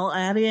easy. And I'll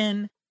add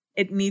in,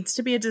 it needs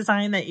to be a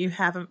design that you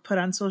haven't put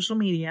on social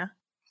media.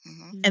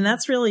 And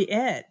that's really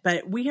it.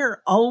 But we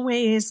are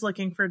always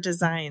looking for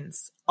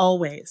designs,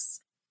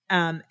 always.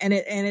 And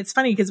it's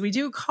funny because we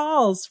do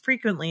calls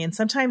frequently, and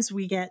sometimes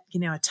we get,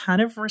 a ton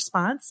of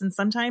response, and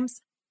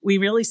sometimes we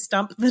really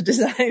stump the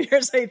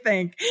designers, I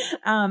think.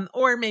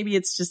 Or maybe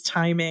it's just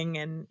timing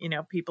and,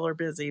 people are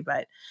busy,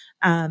 but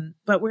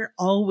we're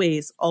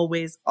always,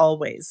 always,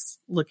 always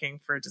looking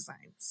for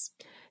designs.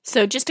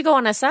 So just to go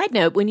on a side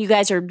note, when you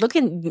guys are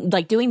looking,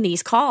 doing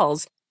these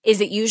calls, is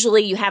it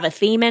usually you have a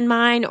theme in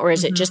mind, or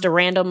is it just a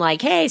random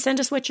hey, send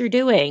us what you're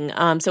doing?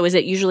 So is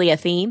it usually a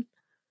theme?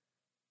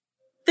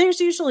 There's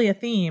usually a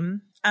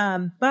theme,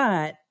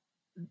 but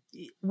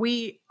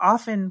we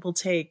often will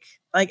take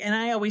and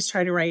I always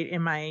try to write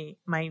in my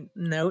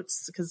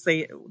notes, because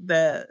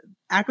the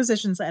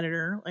acquisitions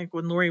editor,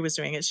 when Lori was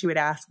doing it, she would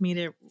ask me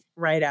to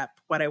write up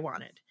what I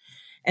wanted.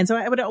 And so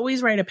I would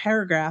always write a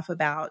paragraph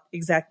about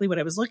exactly what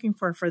I was looking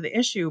for the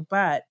issue.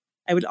 But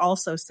I would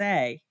also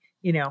say,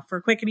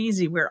 for Quick and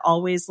Easy, we're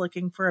always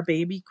looking for a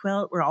baby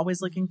quilt. We're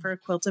always looking for a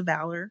quilt of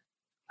valor.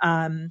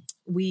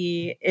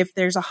 If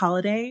there's a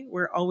holiday,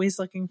 we're always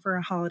looking for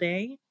a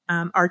holiday.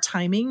 Our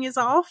timing is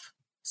off.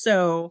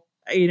 So,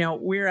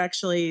 we're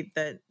actually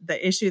the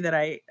issue that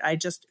I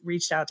just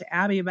reached out to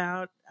Abby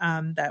about,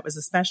 that was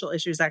a special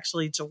issue, is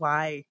actually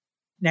July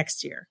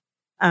next year.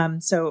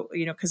 So,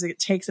 cause it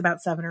takes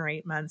about 7 or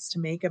 8 months to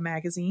make a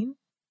magazine.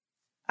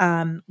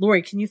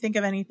 Lori, can you think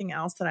of anything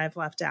else that I've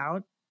left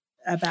out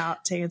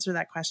to answer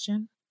that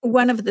question?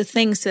 One of the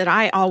things that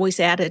I always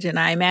added, and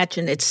I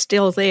imagine it's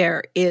still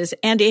there, is,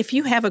 and if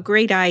you have a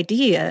great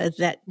idea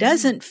that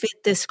doesn't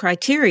fit this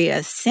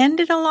criteria, send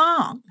it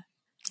along.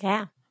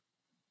 Yeah.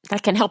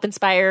 That can help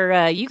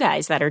inspire you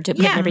guys that are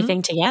putting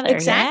everything together.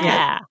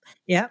 Exactly.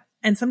 Yeah.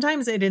 And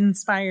sometimes it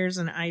inspires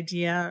an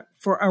idea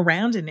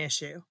around an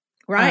issue.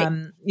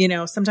 Right.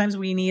 Sometimes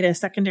we need a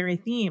secondary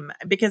theme,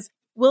 because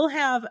we'll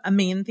have a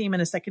main theme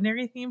and a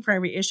secondary theme for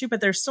every issue,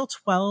 but there's still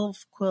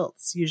 12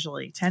 quilts,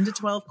 usually 10 to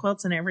 12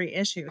 quilts in every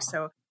issue.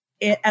 So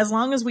as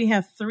long as we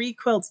have 3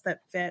 quilts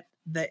that fit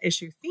the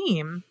issue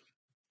theme,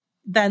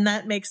 then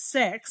that makes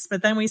 6,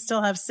 but then we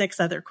still have 6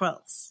 other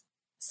quilts.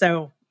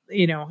 So,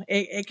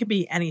 it could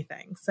be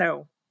anything.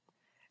 So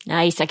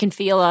nice. I can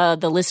feel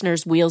the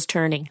listeners' wheels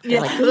turning.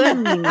 They're like,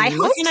 I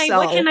hope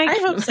so. I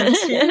hope so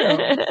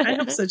too. I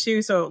hope so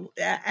too. So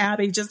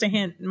Abby, just a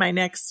hint, my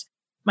next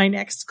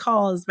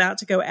call is about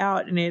to go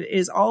out, and it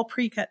is all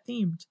pre-cut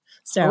themed.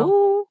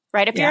 So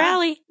right up your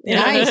alley.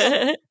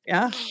 Nice.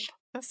 Yeah.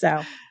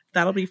 So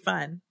that'll be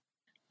fun.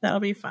 So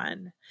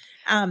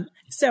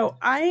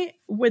I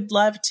would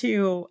love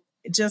to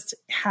just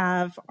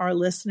have our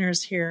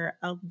listeners hear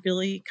a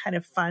really kind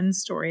of fun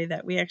story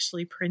that we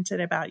actually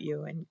printed about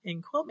you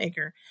in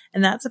Quiltmaker,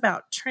 and that's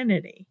about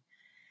Trinity.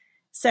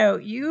 So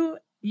you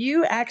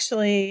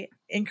actually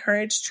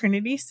encouraged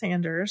Trinity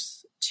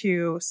Sanders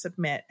to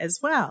submit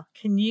as well.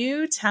 Can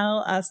you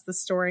tell us the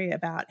story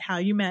about how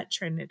you met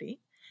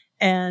Trinity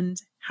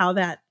and how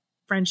that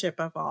friendship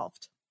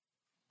evolved?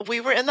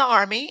 We were in the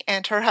Army,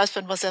 and her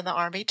husband was in the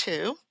Army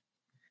too.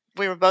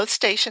 We were both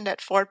stationed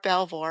at Fort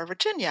Belvoir,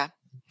 Virginia.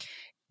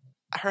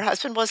 Her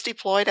husband was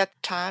deployed at the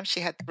time. She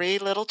had 3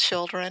 little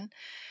children.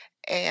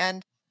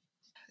 And,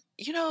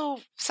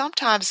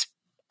 sometimes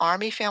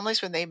Army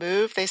families, when they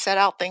move, they set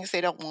out things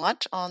they don't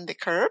want on the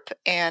curb,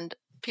 and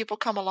people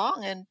come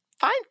along and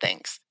find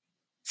things.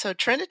 So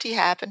Trinity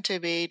happened to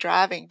be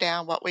driving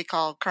down what we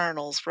call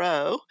Colonel's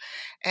Row,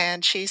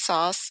 and she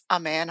saw a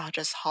man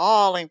just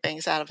hauling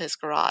things out of his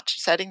garage,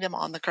 setting them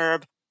on the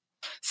curb.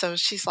 So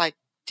she's like,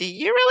 "Do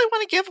you really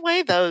want to give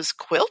away those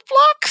quilt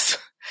blocks?"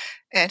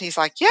 And he's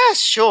like, "Yes,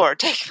 sure,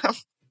 take them."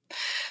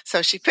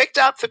 So she picked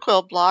up the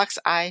quilt blocks.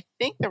 I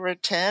think there were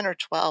 10 or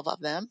 12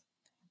 of them.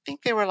 I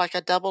think they were like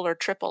a double or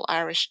triple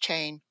Irish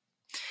chain.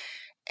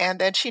 And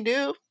then she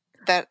knew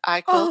that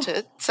I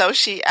quilted. So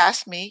she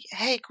asked me,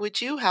 "Hey, would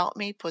you help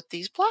me put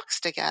these blocks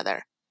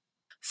together?"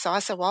 So I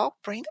said, "Well,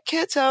 bring the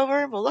kids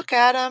over. We'll look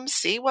at them,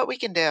 see what we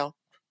can do,"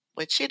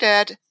 which she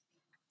did.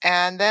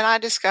 And then I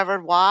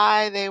discovered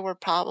why they were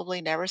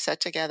probably never set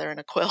together in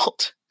a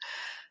quilt.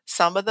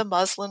 Some of the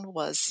muslin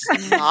was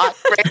not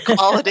great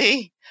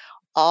quality.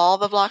 All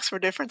the blocks were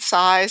different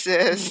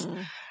sizes.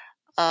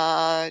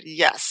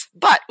 Yes.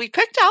 But we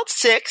picked out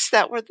 6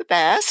 that were the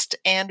best,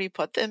 and we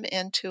put them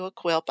into a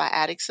quilt by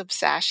adding some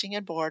sashing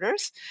and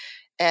borders.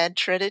 And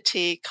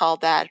Trinity called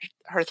that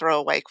her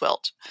throwaway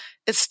quilt.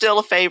 It's still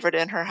a favorite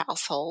in her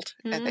household,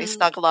 and they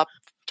snuggle up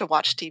to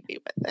watch TV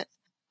with it.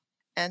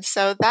 And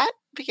so that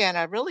began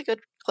a really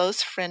good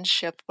close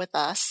friendship with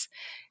us.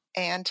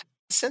 And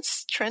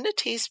since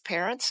Trinity's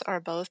parents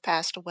are both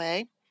passed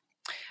away,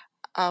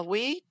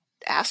 we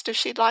asked if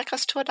she'd like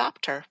us to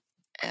adopt her.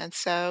 And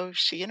so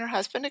she and her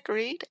husband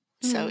agreed.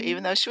 So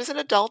even though she was an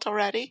adult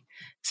already,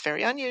 it's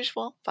very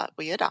unusual, but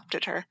we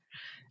adopted her.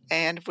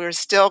 And we're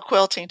still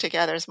quilting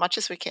together as much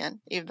as we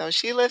can, even though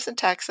she lives in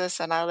Texas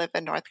and I live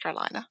in North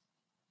Carolina.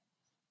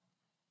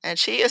 And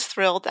she is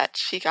thrilled that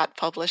she got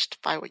published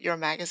by your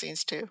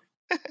magazines too.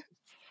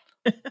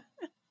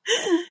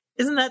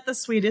 Isn't that the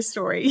sweetest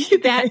story?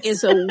 That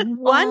is a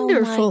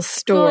wonderful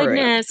story.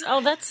 Goodness.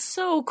 Oh, that's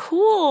so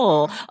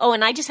cool. Oh,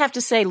 and I just have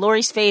to say,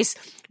 Lori's face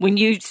when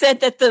you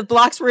said that the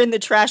blocks were in the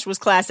trash was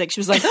classic. She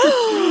was like,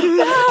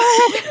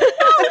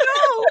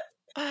 "Oh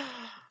no!"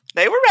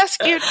 They were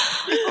rescued.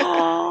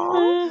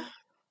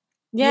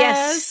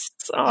 Yes.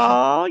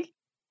 Oh,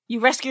 you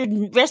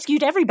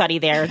rescued everybody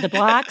there. The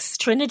blocks,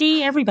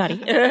 Trinity,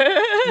 everybody.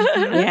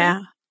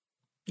 Yeah.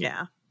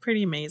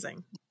 Pretty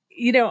amazing.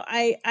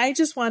 I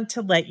just want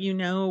to let you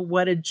know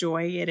what a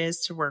joy it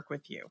is to work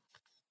with you.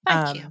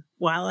 Thank you.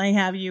 While I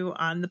have you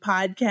on the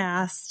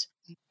podcast,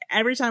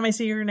 every time I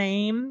see your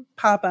name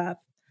pop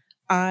up,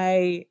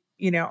 I,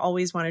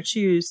 always want to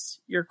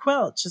choose your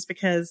quilt just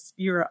because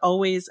you're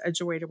always a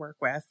joy to work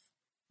with.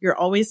 You're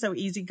always so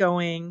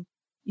easygoing.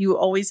 You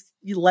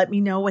let me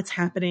know what's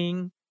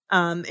happening.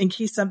 In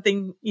case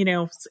something,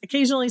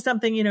 occasionally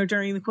something,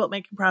 during the quilt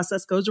making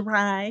process goes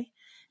awry.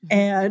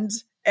 And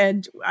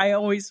I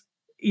always,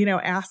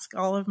 ask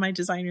all of my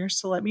designers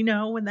to let me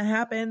know when that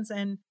happens.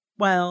 And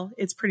while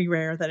it's pretty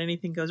rare that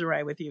anything goes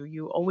awry with you,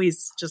 you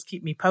always just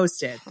keep me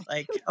posted.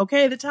 Like,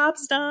 okay, the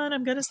top's done.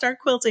 I'm going to start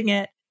quilting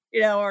it,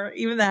 or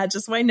even that,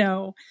 just so I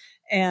know.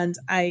 And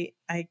I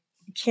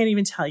can't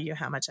even tell you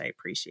how much I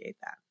appreciate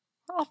that.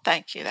 Oh,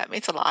 thank you. That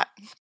means a lot.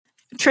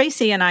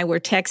 Tracy and I were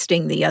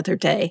texting the other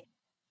day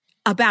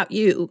about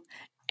you,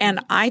 and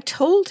I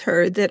told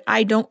her that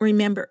I don't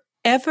remember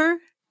ever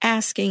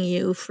asking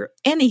you for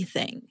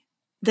anything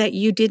that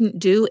you didn't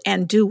do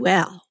and do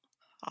well.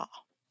 Oh,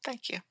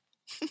 thank you.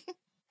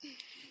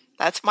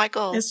 That's my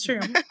goal. It's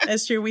true.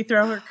 It's true. We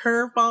throw her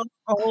curveballs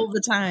all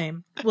the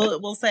time.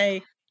 We'll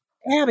say,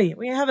 Abby,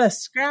 we have a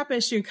scrap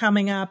issue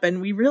coming up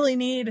and we really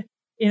need,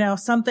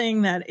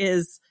 something that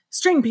is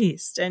string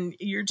pieced. And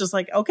you're just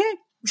like, okay.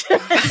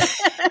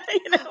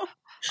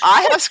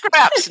 I have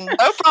scraps, no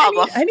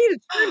problem. I need a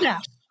turn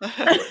down.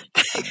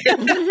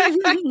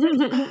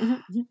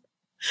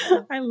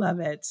 I love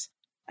it.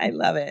 I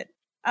love it.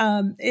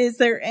 Is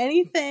there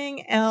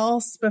anything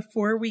else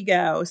before we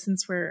go,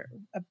 since we're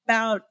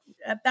about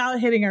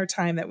hitting our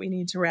time that we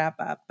need to wrap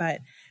up, but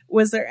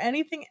was there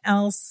anything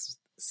else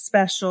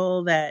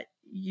special that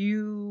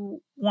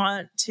you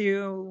want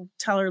to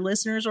tell our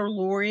listeners or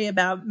Lori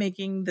about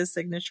making the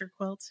signature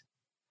quilt?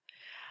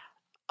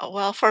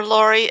 Well, for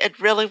Lori, it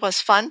really was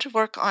fun to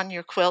work on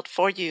your quilt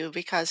for you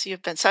because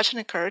you've been such an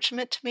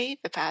encouragement to me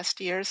the past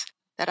years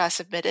that I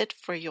submitted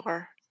for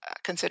your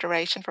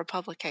consideration for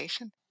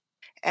publication.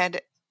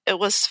 And it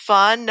was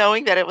fun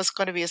knowing that it was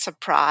going to be a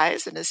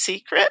surprise and a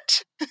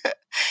secret.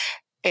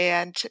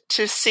 And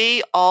to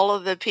see all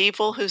of the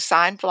people who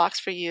signed blocks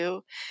for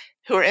you,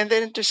 who are in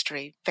the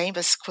industry,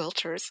 famous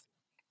quilters,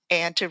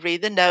 and to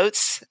read the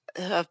notes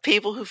of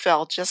people who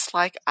felt just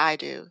like I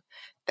do,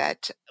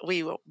 that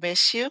we will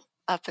miss you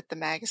up at the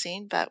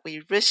magazine, but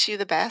we wish you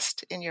the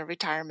best in your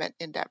retirement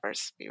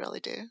endeavors. We really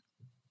do.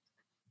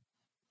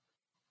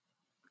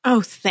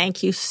 Oh,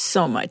 thank you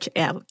so much,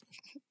 Ab.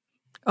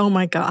 Oh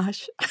my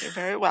gosh. You're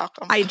very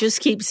welcome. I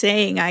just keep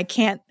saying I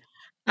can't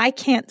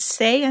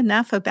say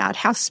enough about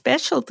how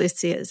special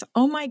this is.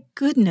 Oh my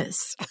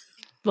goodness.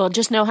 Well,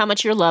 just know how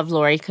much you're loved,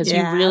 Lori, because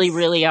you really,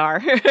 really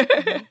are.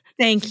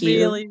 Thank you.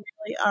 Really,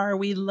 really are.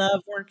 We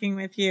love working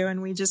with you,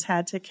 and we just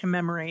had to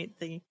commemorate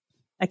the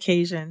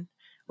occasion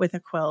with a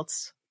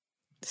quilt.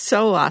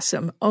 So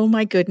awesome. Oh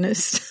my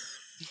goodness.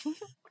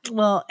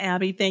 Well,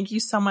 Abby, thank you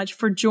so much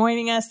for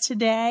joining us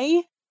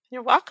today.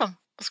 You're welcome.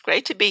 It was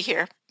great to be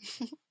here.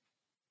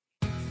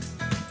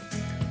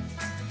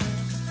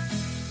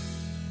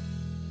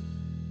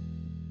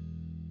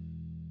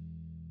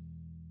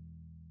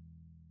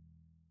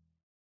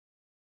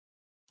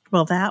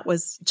 Well, that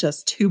was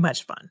just too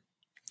much fun.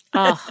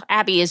 Oh,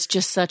 Abby is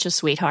just such a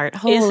sweetheart.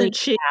 Holy Isn't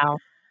she? cow.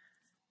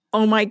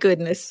 Oh my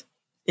goodness.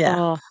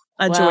 Yeah.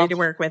 A joy to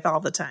work with all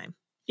the time.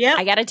 Yeah.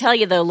 I got to tell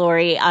you though,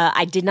 Lori,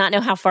 I did not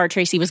know how far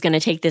Tracy was going to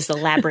take this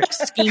elaborate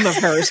scheme of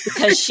hers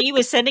because she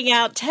was sending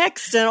out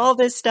texts and all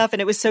this stuff,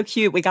 and it was so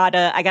cute.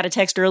 I got a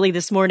text early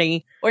this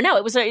morning, or no,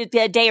 it was a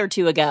day or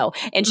two ago,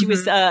 and she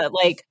was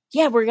like,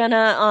 "Yeah, we're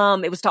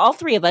gonna." It was to all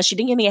three of us. She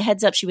didn't give me a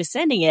heads up she was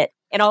sending it,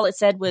 and all it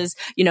said was,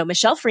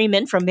 Michelle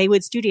Freeman from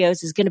Maywood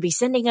Studios is going to be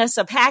sending us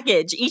a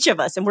package, each of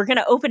us, and we're going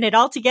to open it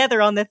all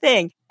together on the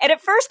thing. And at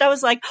first I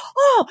was like,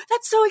 oh,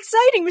 that's so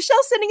exciting.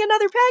 Michelle's sending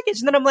another package.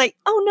 And then I'm like,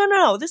 oh,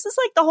 no. This is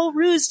like the whole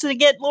ruse to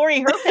get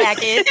Lori her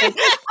package. And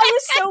I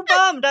was so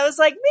bummed. I was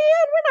like,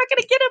 man, we're not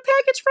going to get a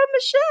package from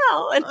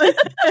Michelle.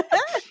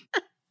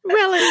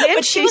 Well, and then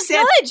but she was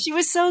good. She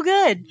was so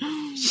good.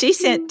 She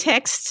sent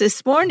texts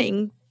this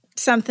morning,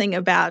 something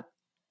about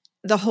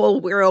the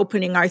whole we're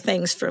opening our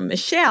things from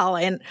Michelle.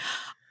 And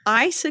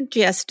I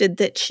suggested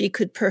that she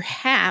could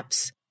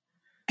perhaps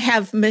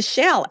have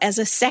Michelle as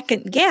a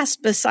second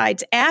guest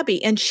besides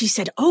Abby. And she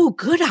said, oh,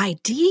 good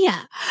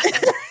idea.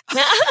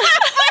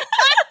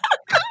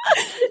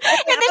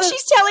 And then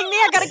she's telling me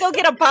I got to go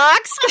get a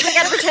box because I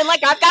got to pretend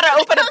like I've got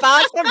to open a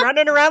box. I'm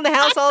running around the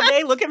house all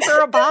day looking for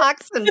a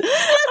box. And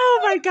oh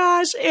my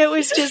gosh, it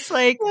was just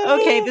like,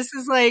 okay, this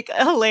is like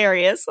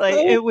hilarious. Like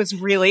it was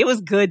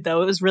good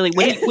though. It was really,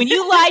 when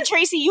you lie,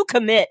 Tracy, you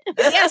commit.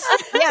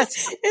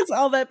 Yes. It's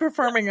all that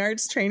performing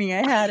arts training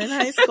I had in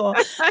high school.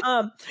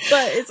 But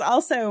it's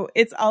also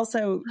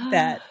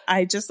that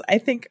I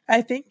think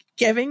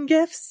giving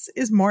gifts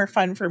is more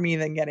fun for me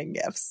than getting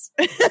gifts.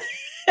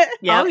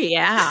 Yep. Oh,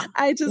 yeah.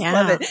 I just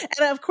love it.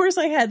 And of course,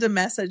 I had to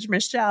message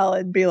Michelle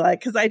and be like,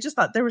 because I just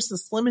thought there was the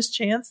slimmest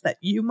chance that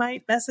you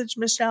might message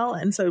Michelle.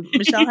 And so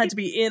Michelle had to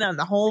be in on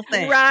the whole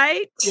thing.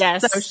 Right.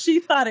 Yes. So she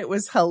thought it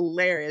was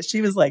hilarious.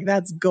 She was like,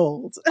 that's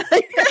gold.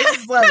 I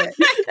just love it.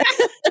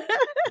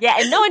 Yeah.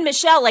 And knowing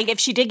Michelle, like if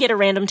she did get a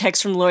random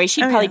text from Lori,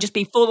 she'd probably just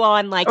be full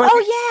on like,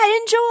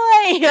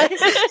 oh yeah, enjoy.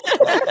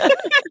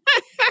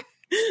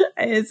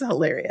 It's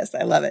hilarious.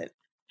 I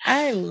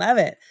love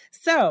it.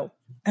 So,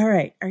 all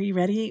right. Are you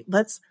ready?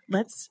 Let's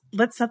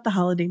set the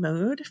holiday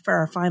mood for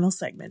our final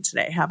segment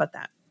today. How about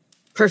that?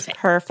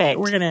 Perfect.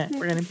 We're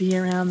gonna be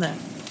around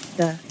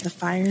the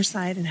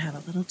fireside and have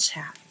a little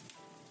chat.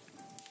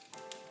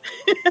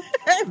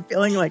 I'm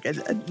feeling like a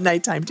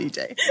nighttime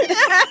DJ.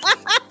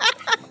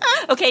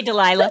 Okay,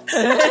 Delilah.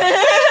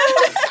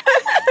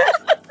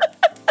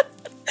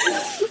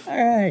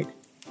 All right.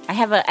 I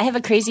have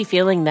a crazy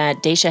feeling that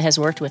Daisha has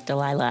worked with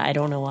Delilah. I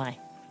don't know why.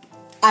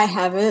 I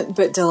haven't,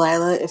 but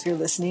Delilah, if you're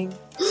listening,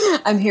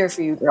 I'm here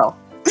for you, girl.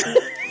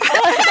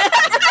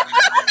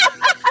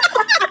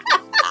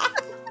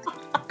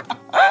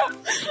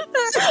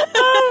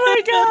 Oh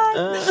my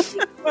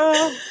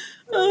God.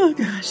 Oh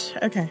gosh.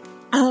 Okay.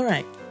 All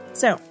right.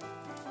 So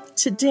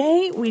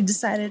today we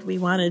decided we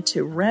wanted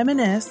to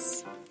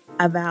reminisce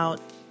about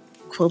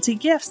quilty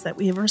gifts that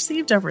we have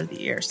received over the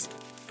years.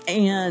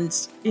 And,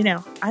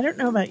 I don't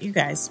know about you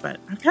guys,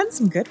 but I've gotten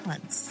some good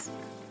ones.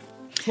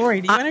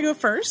 Lori, do you want to go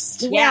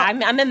first? Yeah,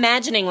 I'm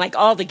imagining like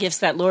all the gifts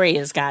that Lori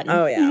has gotten.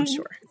 Oh, yeah, I'm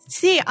sure.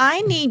 See,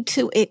 I need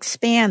to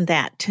expand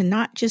that to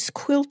not just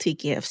quilty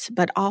gifts,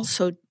 but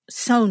also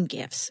sewn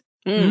gifts.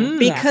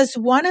 Because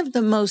one of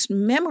the most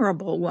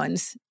memorable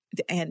ones,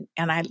 and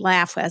I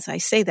laugh as I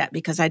say that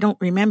because I don't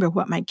remember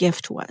what my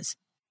gift was.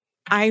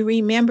 I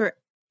remember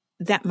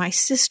that my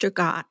sister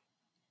got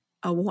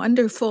a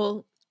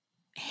wonderful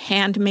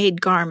handmade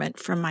garment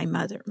from my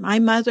mother. My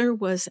mother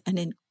was an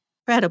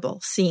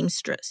incredible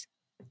seamstress.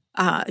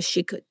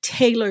 She could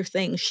tailor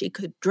things. She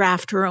could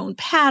draft her own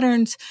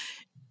patterns.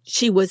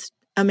 She was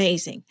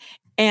amazing.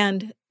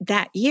 And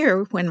that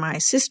year when my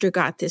sister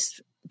got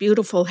this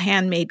beautiful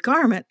handmade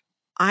garment,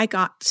 I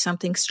got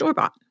something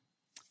store-bought.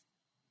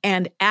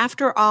 And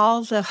after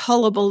all the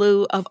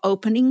hullabaloo of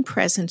opening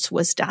presents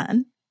was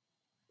done,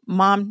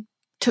 Mom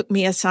took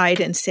me aside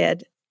and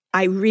said,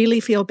 I really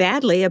feel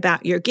badly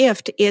about your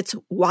gift. It's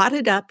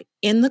wadded up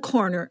in the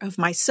corner of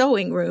my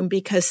sewing room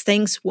because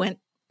things went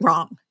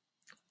wrong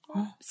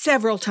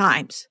several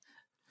times.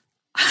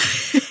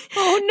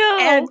 Oh,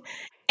 no.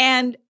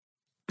 And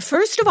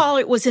first of all,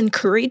 it was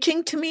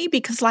encouraging to me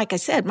because, like I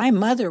said, my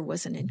mother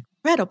was an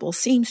incredible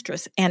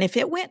seamstress. And if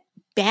it went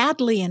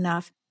badly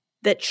enough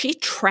that she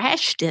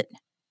trashed it,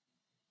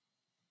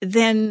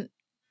 then,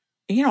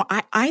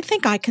 I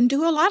think I can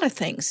do a lot of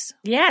things.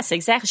 Yes,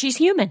 exactly. She's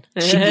human.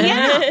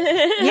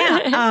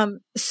 Yeah.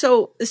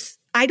 So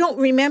I don't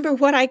remember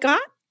what I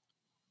got,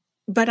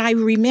 but I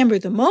remember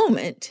the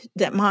moment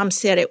that Mom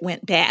said it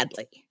went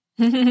badly.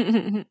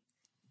 That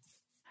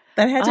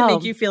had to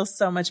make you feel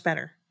so much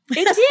better.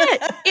 It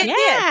did.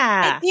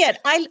 It did.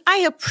 I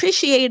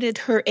appreciated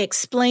her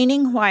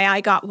explaining why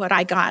I got what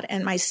I got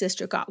and my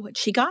sister got what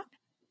she got.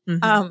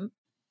 Mm-hmm.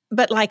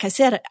 But like I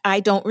said, I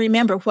don't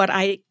remember what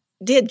I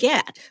did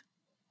get.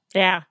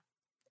 Yeah.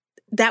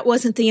 That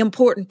wasn't the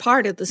important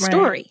part of the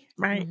story.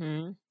 Right.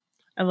 Mm-hmm.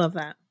 I love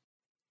that.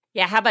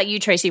 Yeah. How about you,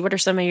 Tracy? What are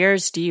some of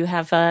yours? Do you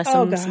have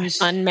some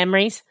fun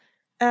memories?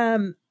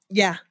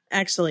 Yeah,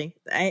 actually,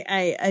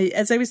 I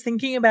as I was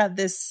thinking about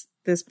this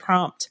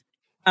prompt,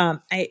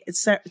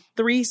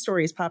 three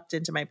stories popped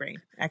into my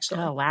brain,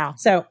 actually. Oh, wow.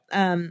 So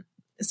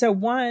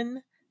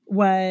one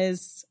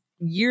was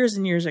years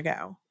and years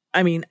ago.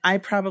 I mean, I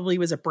probably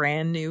was a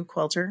brand new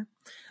quilter.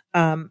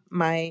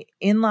 My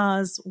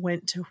in-laws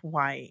went to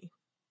Hawaii,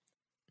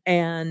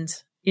 and,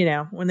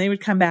 when they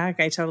would come back,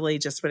 I totally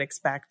just would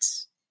expect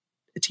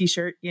a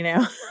t-shirt,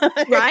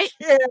 Right.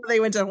 They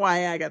went to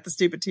Hawaii. I got the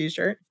stupid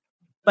t-shirt,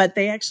 but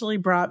they actually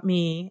brought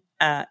me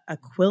a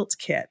quilt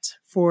kit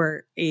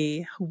for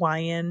a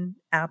Hawaiian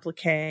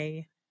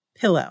applique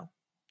pillow.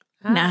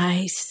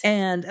 Nice.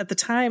 And at the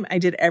time I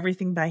did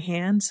everything by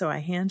hand. So I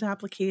hand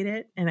appliqued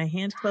it and I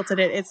hand quilted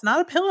it. It's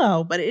not a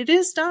pillow, but it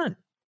is done.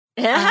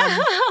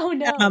 Oh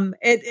no.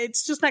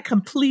 It's just not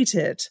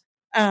completed.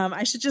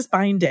 I should just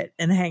bind it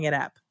and hang it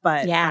up.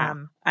 But yeah.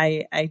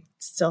 I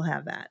still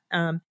have that.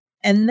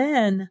 And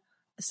then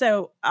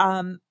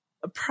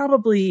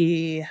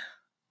probably,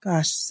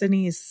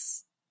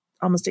 Sydney's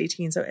almost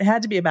 18. So it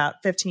had to be about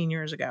 15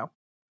 years ago.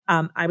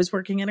 I was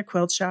working in a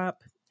quilt shop,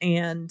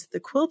 and the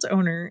quilt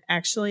owner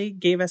actually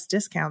gave us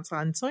discounts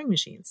on sewing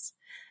machines.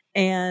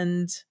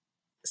 And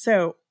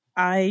so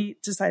I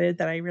decided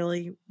that I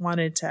really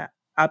wanted to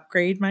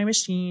upgrade my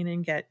machine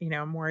and get,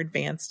 more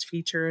advanced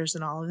features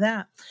and all of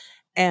that.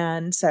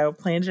 And so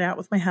planned it out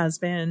with my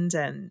husband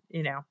and,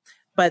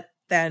 but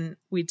then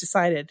he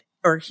decided,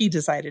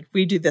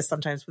 we do this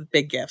sometimes with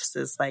big gifts,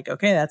 is like,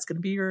 okay, that's going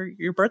to be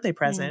your birthday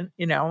present.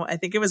 I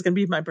think it was going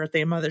to be my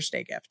birthday and Mother's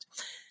Day gift.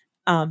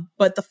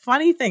 But the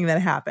funny thing that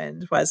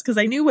happened was, because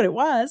I knew what it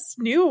was,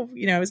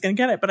 I was going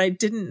to get it, but I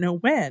didn't know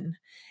when.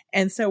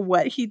 And so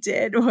what he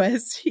did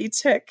was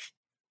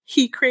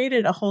he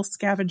created a whole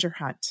scavenger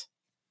hunt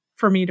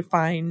for me to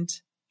find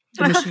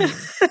the machine.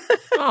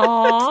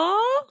 Aww.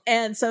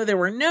 And so there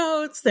were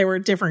notes, there were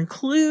different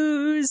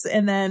clues.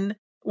 And then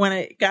when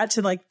I got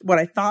to what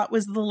I thought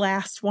was the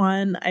last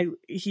one,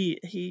 he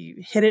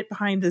hid it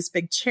behind this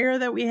big chair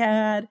that we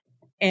had.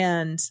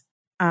 And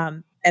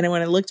when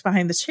I looked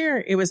behind the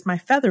chair, it was my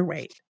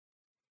featherweight.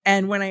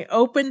 And when I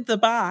opened the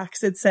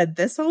box, it said,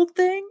 "This old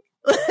thing."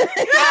 Is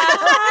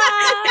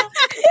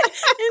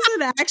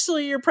it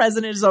actually your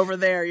president is over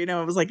there? You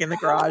know, it was like in the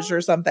garage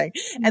or something.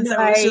 And so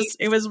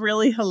it was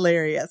really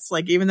hilarious.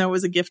 Like, even though it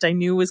was a gift I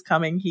knew was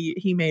coming,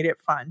 he made it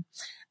fun.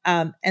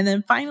 And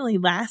then finally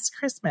last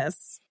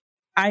Christmas,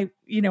 I,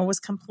 was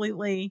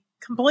completely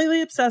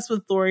obsessed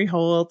with Lori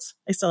Holt.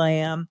 I still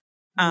am.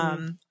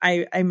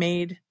 I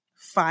made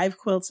 5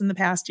 quilts in the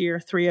past year.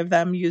 3 of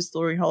them used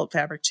Lori Holt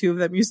fabric. 2 of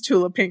them used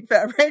Tula Pink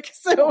fabric.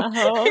 So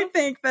I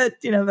think that,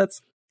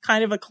 that's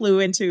kind of a clue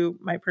into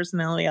my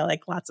personality. I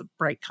like lots of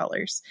bright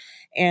colors.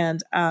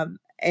 And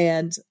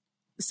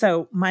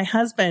so my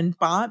husband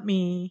bought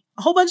me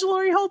a whole bunch of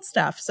Lori Holt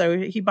stuff. So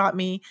he bought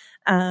me,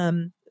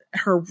 some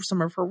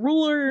of her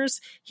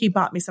rulers. He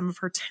bought me some of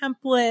her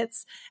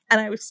templates, and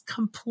I was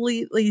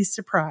completely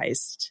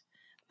surprised.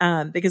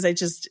 Because I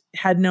just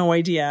had no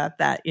idea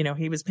that,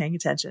 he was paying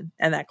attention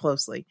and that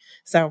closely.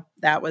 So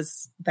that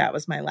was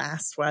my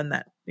last one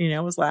that,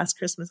 was last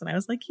Christmas. And I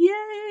was like,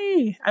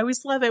 yay. I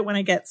always love it when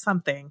I get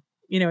something,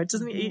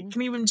 it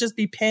can even just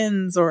be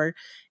pins or,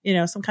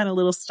 some kind of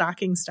little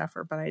stocking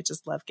stuffer, but I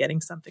just love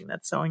getting something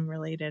that's sewing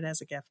related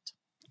as a gift.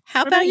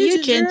 How about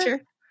you,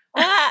 Ginger?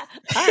 All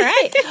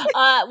right.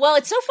 Well,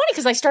 it's so funny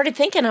because I started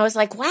thinking, I was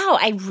like, wow,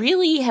 I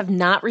really have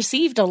not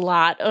received a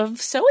lot of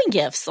sewing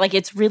gifts. Like,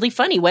 it's really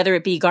funny, whether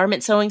it be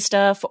garment sewing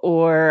stuff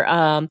or,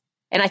 and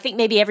I think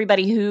maybe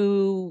everybody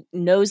who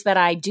knows that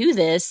I do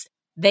this,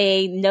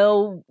 they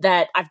know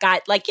that I've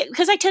got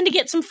because I tend to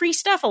get some free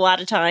stuff a lot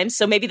of times.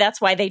 So maybe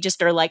that's why they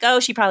just are like, oh,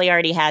 she probably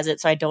already has it,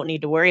 so I don't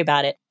need to worry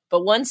about it.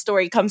 But one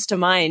story comes to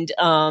mind.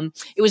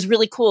 It was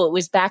really cool. It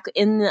was back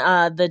in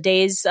the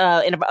days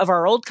of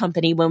our old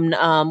company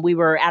when we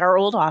were at our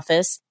old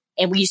office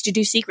and we used to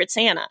do Secret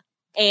Santa.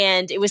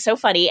 And it was so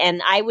funny.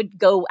 And I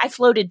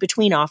floated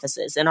between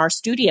offices, and our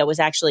studio was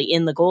actually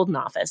in the Golden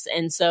office.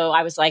 And so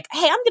I was like,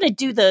 hey, I'm going to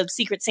do the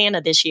Secret Santa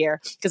this year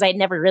because I had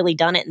never really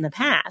done it in the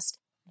past.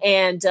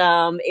 And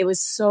it was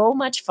so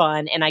much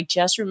fun. And I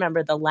just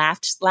remember the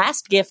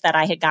last gift that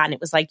I had gotten. It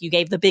was like you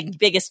gave the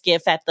biggest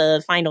gift at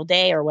the final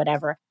day or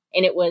whatever.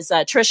 And it was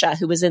Trisha,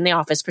 who was in the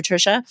office,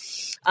 Patricia.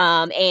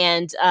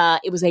 And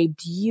it was a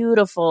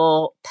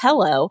beautiful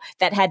pillow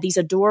that had these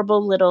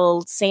adorable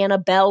little Santa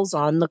bells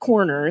on the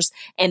corners.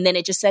 And then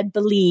it just said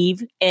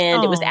believe,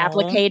 and it was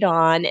appliqued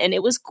on, and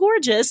it was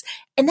gorgeous.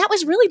 And that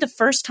was really the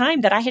first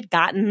time that I had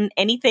gotten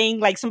anything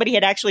like somebody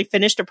had actually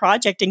finished a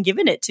project and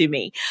given it to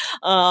me.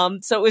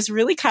 So it was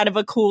really kind of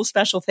a cool,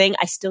 special thing.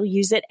 I still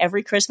use it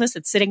every Christmas.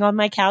 It's sitting on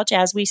my couch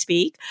as we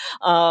speak.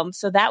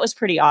 So that was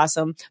pretty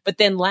awesome. But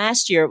then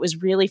last year, it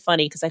was really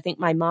funny because I think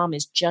my mom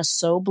is just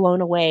so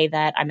blown away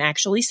that I'm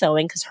actually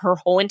sewing, because her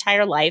whole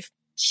entire life,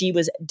 she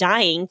was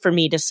dying for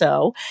me to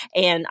sew.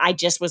 And I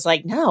just was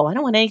like, no, I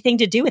don't want anything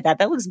to do with that.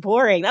 That looks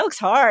boring. That looks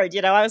hard.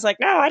 I was like,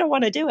 no, I don't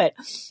want to do it.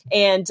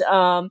 And,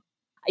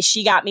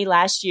 she got me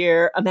last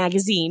year a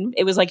magazine.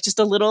 It was like just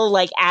a little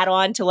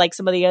add-on to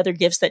some of the other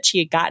gifts that she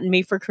had gotten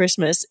me for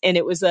Christmas. And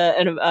it was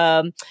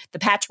the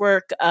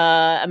Patchwork,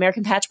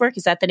 American Patchwork.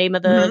 Is that the name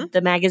of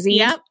the magazine?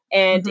 Yep.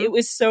 And it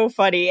was so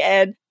funny.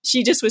 And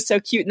she just was so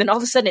cute. And then all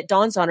of a sudden it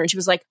dawns on her and she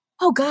was like,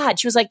 oh God.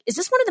 She was like, is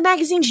this one of the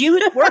magazines you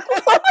work for? And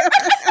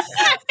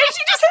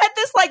she just had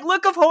this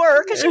look of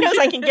horror because she knows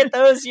I can get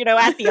those,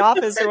 at the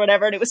office or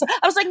whatever. And I was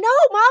like, no,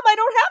 Mom, I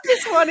don't have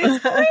this one. It's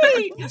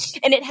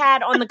great. And it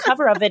had on the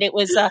cover of it, it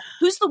was,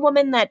 who's the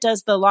woman that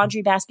does the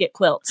laundry basket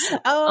quilts?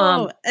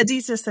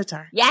 Adisa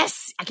Sitar.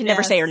 Yes. I can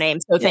never say her name.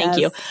 So thank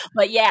you.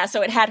 But yeah,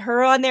 so it had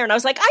her on there and I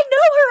was like, I know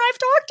her. I've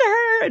talked to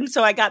her. And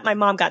so my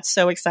mom got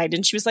so excited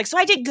and she was like, so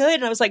I did good.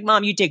 And I was like,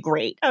 Mom, you did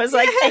great. I was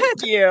like,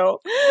 thank you.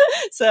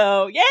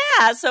 So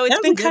yeah, so it's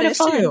been kind of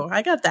fun. Issue.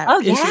 I got that. Oh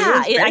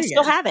yeah, I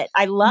still have it.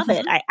 I love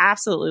it. I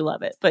absolutely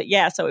love it. But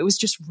yeah, so it was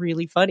just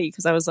really funny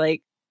because I was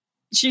like,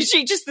 she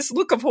just this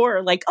look of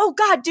horror, like, oh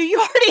God, do you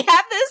already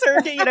have this, or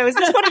is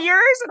this one of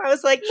yours? And I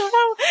was like,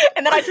 no.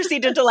 And then I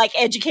proceeded to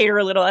educate her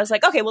a little. I was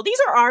like, okay, well, these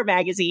are our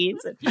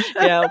magazines, and,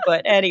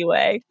 But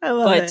anyway, I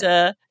love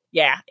it.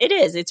 Yeah, it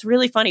is. It's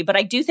really funny. But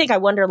I do think I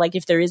wonder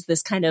if there is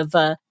this kind of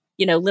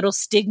little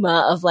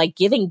stigma of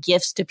giving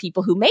gifts to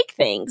people who make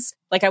things.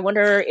 I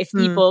wonder if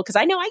people, because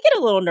I know I get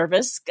a little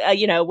nervous,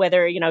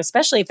 whether,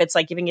 especially if it's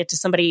giving it to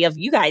somebody of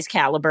you guys'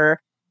 caliber,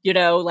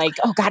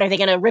 oh God, are they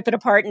going to rip it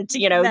apart and,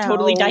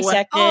 totally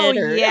dissect it? Oh,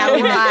 yeah,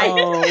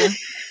 right.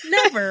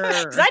 Never.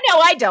 Because I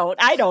know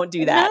I don't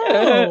do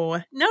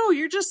that. No,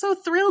 you're just so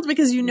thrilled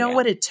because you know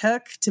what it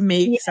took to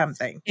make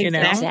something,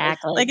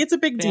 Exactly. It's a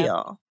big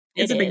deal.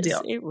 It's a big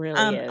deal. It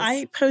really is.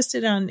 I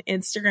posted on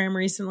Instagram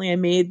recently. I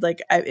made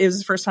it was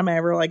the first time I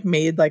ever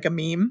made a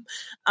meme.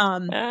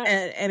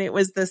 And it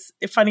was this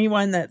funny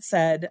one that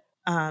said,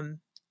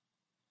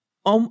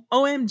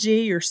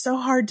 OMG, you're so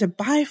hard to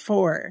buy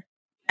for.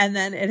 And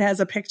then it has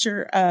a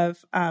picture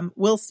of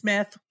Will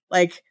Smith,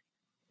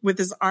 with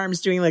his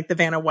arms doing the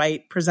Vanna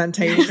White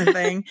presentation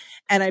thing.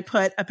 And I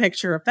put a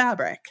picture of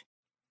fabric.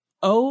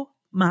 Oh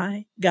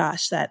my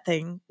gosh, that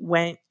thing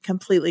went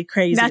completely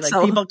crazy.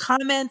 People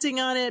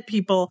commenting on it,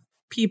 people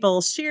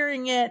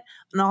sharing it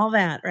and all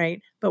that,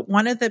 right? But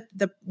one of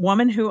the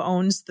woman who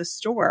owns the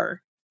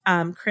store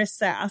Chris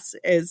Sass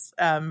is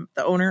the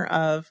owner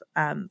of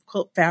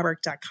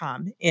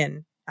quiltfabric.com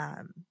in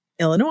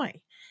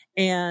Illinois.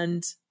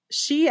 And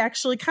she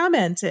actually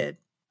commented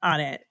on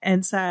it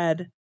and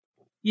said,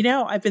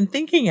 I've been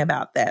thinking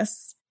about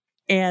this.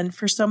 And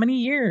for so many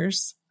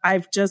years,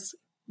 I've just,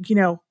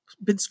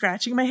 been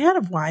scratching my head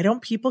of why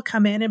don't people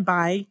come in and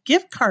buy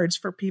gift cards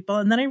for people?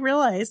 And then I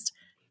realized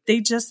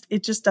it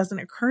just doesn't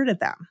occur to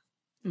them.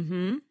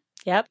 Mm-hmm.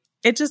 Yep.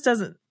 It just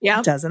doesn't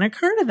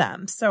occur to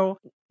them. So,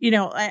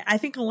 I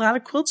think a lot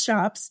of quilt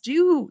shops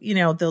do,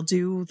 they'll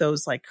do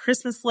those like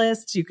Christmas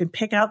lists. You can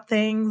pick out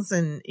things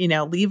and,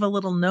 leave a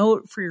little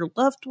note for your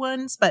loved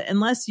ones. But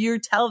unless you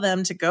tell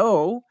them to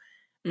go,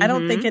 I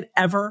don't think it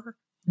ever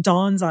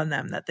dawns on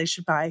them that they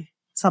should buy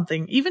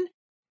something. Even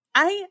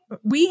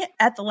we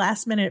at the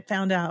last minute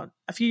found out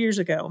a few years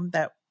ago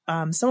that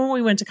someone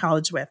we went to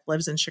college with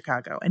lives in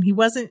Chicago, and he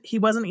wasn't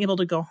able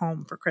to go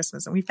home for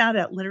Christmas. And we found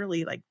out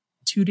literally like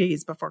 2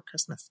 days before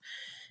Christmas.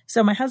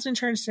 So my husband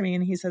turns to me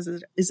and he says,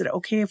 is it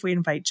okay if we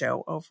invite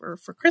Joe over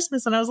for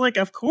Christmas? And I was like,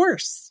 of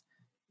course.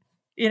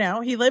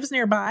 He lives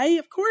nearby.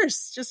 Of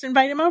course. Just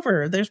invite him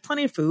over. There's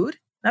plenty of food.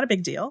 Not a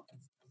big deal.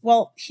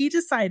 Well, he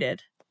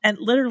decided, and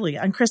literally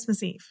on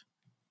Christmas Eve,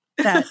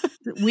 that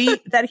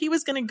he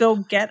was going to go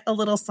get a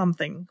little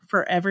something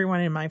for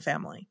everyone in my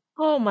family.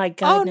 Oh my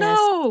goodness.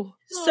 Oh no.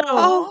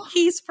 So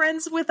he's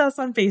friends with us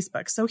on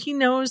Facebook. So he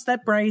knows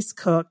that Bryce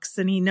cooks,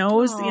 and he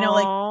knows,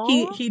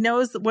 he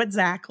knows what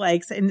Zach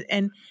likes.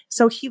 And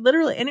so he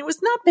literally, and it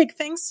was not big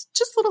things,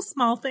 just little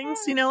small things,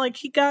 like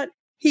he got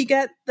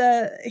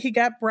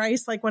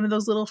Bryce like one of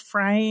those little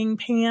frying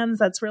pans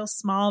that's real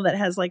small that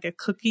has like a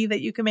cookie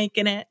that you can make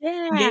in it.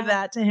 Yeah. Gave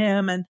that to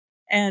him.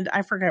 And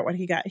I forgot what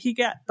he got. He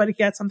got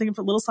something,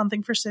 a little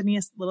something for Sydney,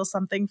 a little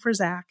something for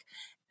Zach.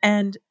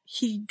 And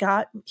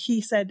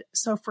he said,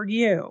 so for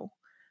you,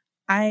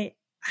 I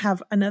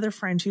have another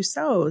friend who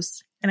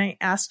sews, and I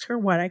asked her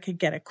what I could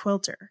get a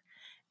quilter.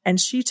 And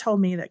she told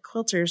me that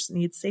quilters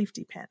need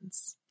safety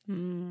pins.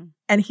 Mm.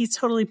 And he's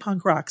totally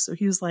punk rock. So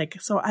he was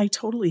like, so I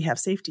totally have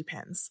safety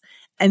pins.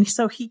 And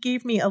so he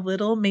gave me a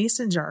little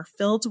mason jar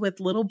filled with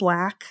little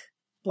black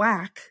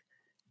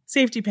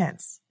safety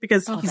pins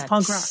because he's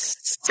punk rock.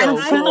 So and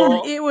cool. I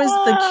thought it was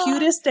the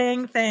cutest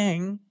dang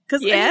thing.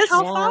 Because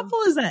how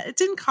thoughtful is that? It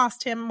didn't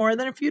cost him more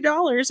than a few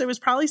dollars. It was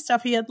probably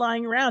stuff he had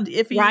lying around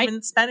if he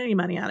even spent any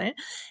money on it.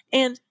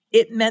 And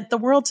it meant the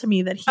world to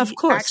me that he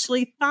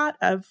actually thought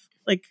of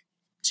like,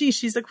 gee,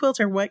 she's a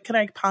quilter. What could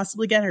I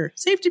possibly get her?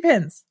 Safety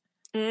pins.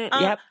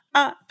 Yep.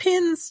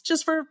 Pins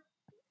just for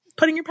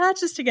putting your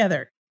patches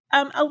together.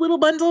 A little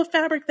bundle of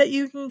fabric that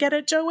you can get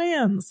at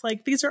Joann's.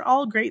 Like, these are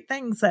all great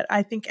things that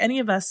I think any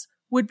of us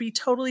would be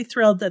totally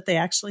thrilled that they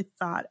actually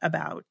thought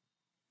about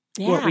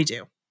what we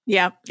do.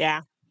 Yeah.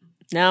 Yeah.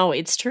 No,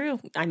 it's true.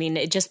 I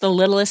mean, just the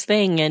littlest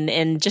thing,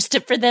 and just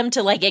for them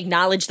to like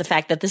acknowledge the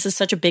fact that this is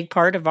such a big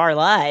part of our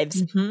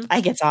lives, I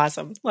think it's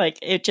awesome. Like,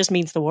 it just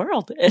means the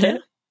world.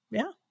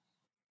 Yeah.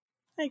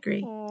 I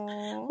agree.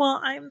 Aww. Well,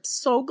 I'm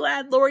so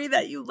glad, Lori,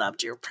 that you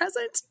loved your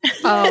present.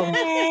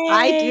 Oh,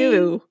 I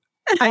do.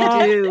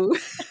 I do.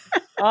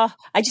 Oh,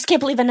 I just can't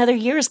believe another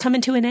year is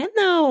coming to an end,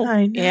 though.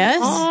 I know. Yes.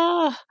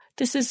 Oh,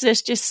 this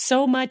is just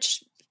so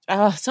much.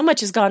 So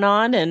much has gone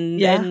on,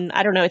 and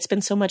I don't know. It's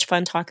been so much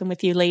fun talking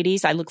with you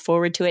ladies. I look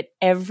forward to it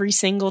every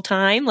single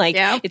time. Like,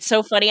 it's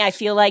so funny. I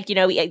feel like,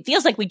 it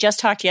feels like we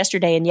just talked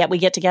yesterday, and yet we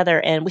get together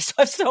and we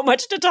still have so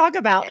much to talk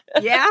about.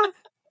 Yeah.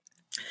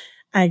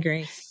 I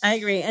agree.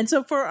 And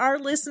so for our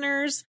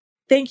listeners,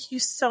 thank you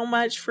so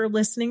much for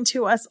listening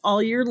to us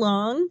all year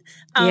long.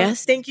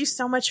 Yes. Thank you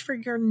so much for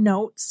your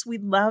notes. We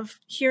love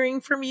hearing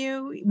from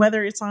you,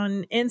 whether it's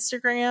on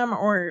Instagram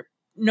or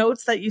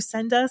notes that you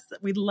send us.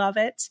 We love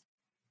it.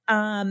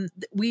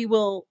 We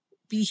will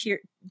be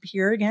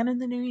here again in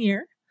the new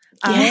year.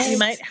 Yes. We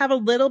might have a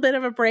little bit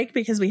of a break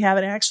because we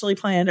haven't actually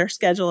planned our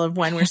schedule of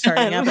when we're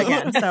starting up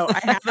again. So I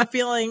have a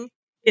feeling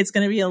it's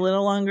going to be a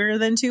little longer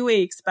than 2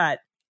 weeks, but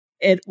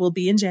it will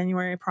be in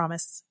January, I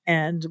promise.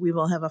 And we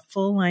will have a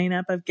full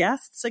lineup of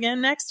guests again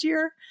next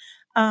year.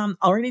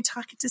 Already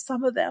talking to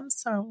some of them,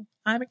 so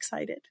I'm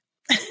excited.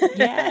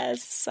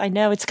 Yes, I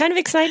know. It's kind of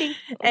exciting.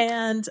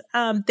 And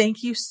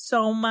thank you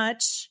so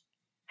much.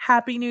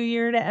 Happy New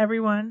Year to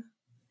everyone.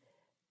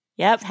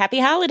 Yep. Happy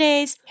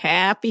holidays.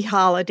 Happy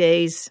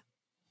holidays.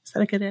 Is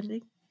that a good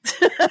ending?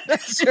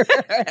 Sure.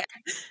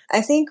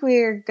 I think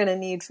we're going to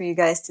need for you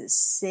guys to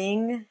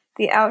sing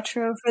the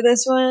outro for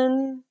this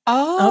one.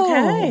 Oh.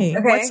 Okay.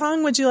 What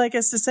song would you like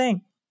us to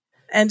sing?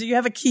 And do you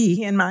have a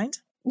key in mind?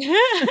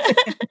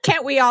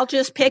 Can't we all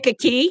just pick a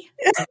key?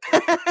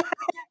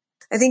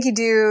 I think you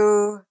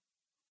do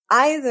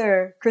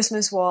either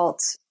Christmas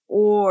Waltz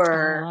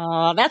or...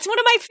 Oh, that's one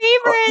of my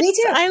favorites. Me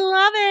too. I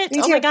love it.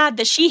 Me oh too. my God.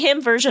 The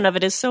she-him version of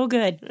it is so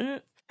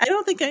good. I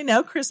don't think I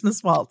know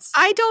Christmas Waltz.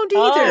 I don't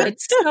Oh, either.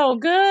 it's so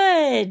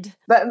good.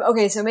 But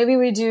okay, so maybe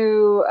we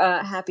do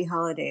Happy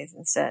Holidays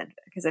instead,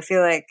 because I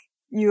feel like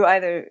you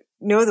either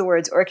know the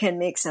words or can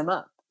make some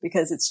up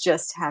because it's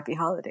just Happy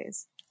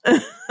Holidays.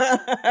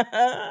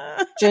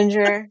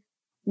 Ginger,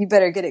 you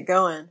better get it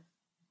going.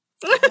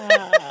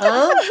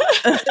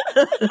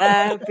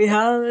 Happy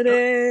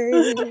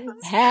holidays.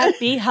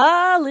 Happy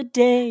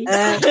holidays.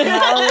 Happy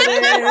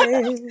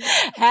holidays.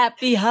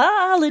 Happy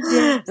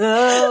holidays.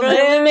 Oh,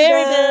 From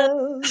merry the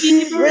bells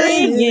keep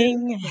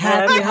ringing. ringing.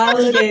 Happy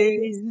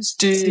holidays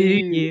to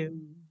you.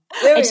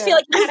 There I we just go. feel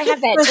like you gotta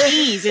have that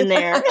cheese in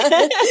there.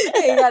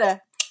 You gotta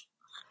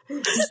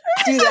just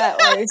do that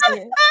while you're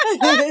singing.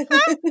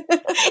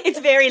 It's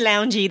very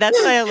loungy. That's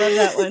why I love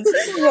that one.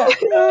 Yeah.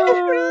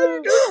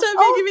 Stop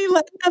making me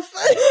laugh.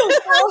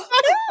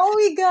 All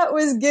we got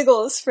was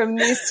giggles from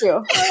these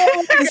two.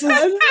 This is,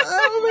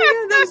 Oh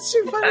my god, that's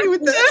too funny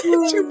with the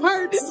two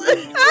parts.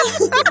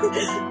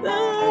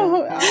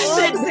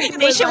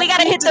 Nisha, we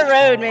gotta hit the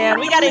road, man.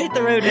 We gotta hit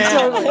the road now.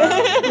 Totally.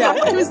 Yeah.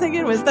 What I was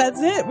thinking was,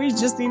 that's it. We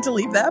just need to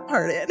leave that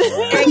part in.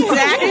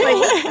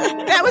 Exactly.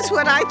 That was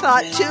what I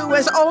thought too,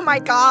 was, oh my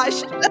gosh,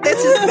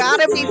 this has got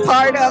to be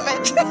part of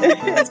it.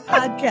 It's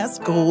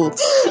podcast gold.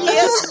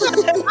 Yes.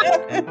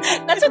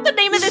 That's what the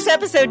name of this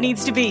episode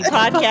needs to be.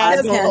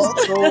 Podcast gold.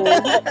 Podcast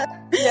gold.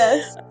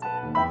 Yes.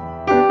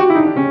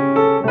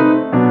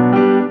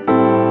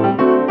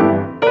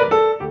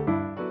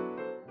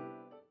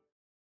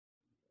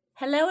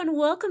 Hello and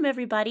welcome,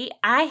 everybody.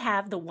 I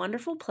have the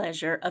wonderful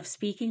pleasure of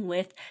speaking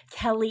with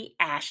Kelly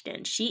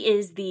Ashton. She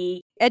is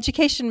the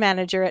education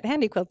manager at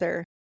Handy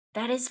Quilter.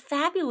 That is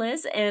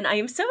fabulous, and I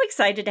am so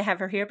excited to have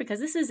her here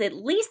because this is at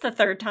least the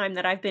third time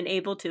that I've been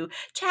able to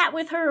chat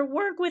with her,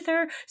 work with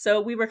her.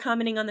 So we were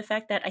commenting on the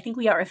fact that I think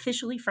we are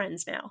officially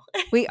friends now.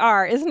 We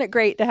are. Isn't it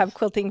great to have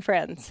quilting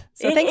friends?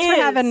 So It thanks for is.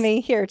 having me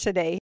here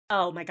today.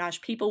 Oh my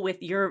gosh, people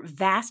with your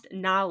vast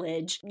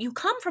knowledge. You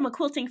come from a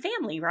quilting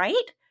family, right?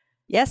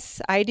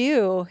 Yes, I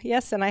do.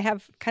 Yes, and I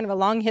have kind of a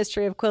long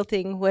history of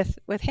quilting with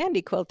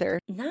Handy Quilter.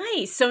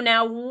 Nice. So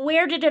now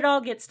where did it all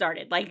get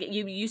started? Like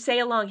you say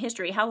a long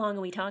history. How long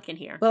are we talking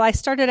here? Well, I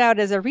started out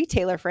as a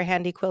retailer for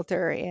Handy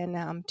Quilter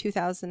in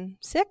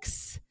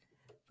 2006.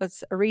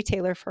 Was a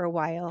retailer for a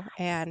while.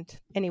 And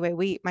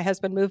anyway, my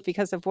husband moved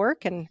because of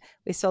work and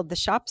we sold the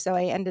shop. So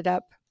I ended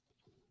up,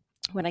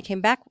 when I came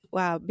back,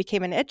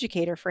 became an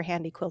educator for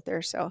Handy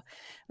Quilter. So I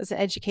was an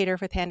educator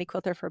with Handy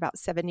Quilter for about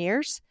 7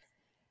 years.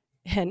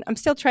 And I'm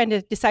still trying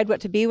to decide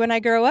what to be when I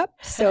grow up.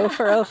 So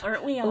for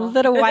Aren't we a all?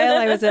 little while,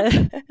 I was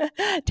a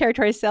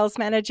territory sales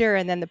manager,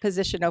 and then the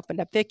position opened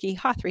up. Vicky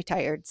Hoth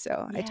retired,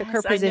 so I took her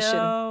Yes, I position.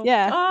 know.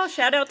 Yeah. Oh,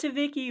 shout out to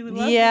Vicky. We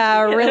love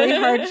Yeah, Vicky. really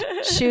hard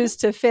shoes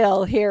to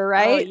fill here,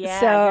 right? Oh, yeah,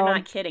 So, you're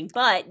not kidding.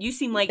 But you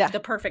seem like Yeah. the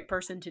perfect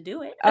person to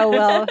do it. oh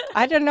well,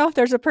 I don't know if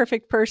there's a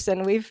perfect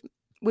person. We've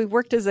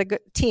worked as a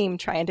good team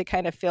trying to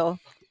kind of fill.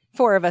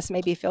 4 of us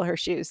maybe fill her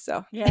shoes.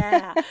 So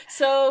Yeah.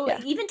 So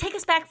Yeah. even take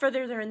us back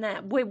further than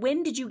that.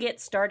 When did you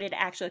get started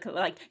actually?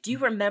 Like, do you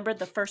remember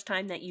the first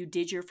time that you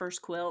did your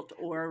first quilt,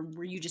 or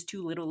were you just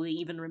too little to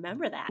even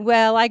remember that?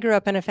 Well, I grew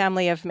up in a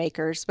family of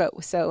makers, but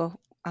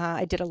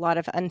I did a lot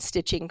of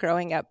unstitching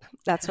growing up.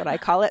 That's what I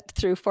call it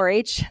through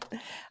 4-H.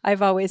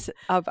 I've always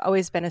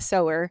been a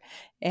sewer.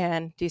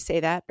 And do you say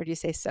that, or do you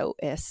say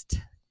sewist?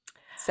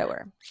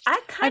 Sewer.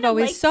 I've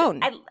always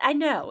sewn. I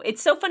know.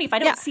 It's so funny. If I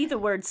don't see the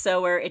word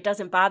sewer, it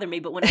doesn't bother me.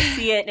 But when I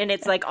see it and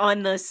it's like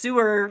on the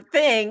sewer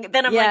thing,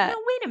 then I'm like, no,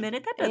 wait a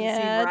minute. That doesn't seem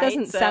right. It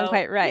doesn't sound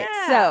quite right.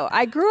 Yeah. So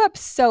I grew up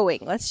sewing.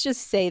 Let's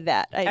just say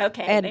that. There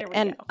we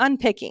and go.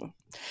 unpicking.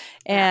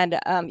 And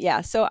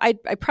so I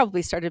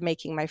probably started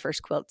making my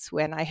first quilts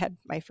when I had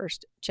my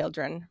first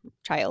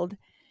child.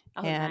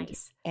 Oh, and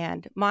nice.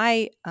 and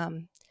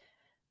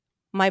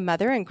my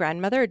mother and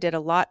grandmother did a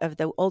lot of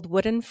the old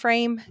wooden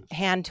frame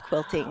hand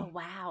quilting. Oh,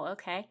 wow.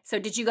 Okay. So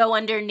did you go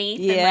underneath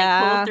and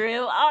Yeah. like pull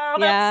through? Oh,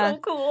 that's so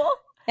cool.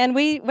 And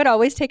we would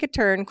always take a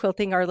turn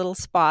quilting our little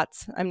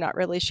spots. I'm not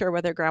really sure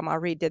whether Grandma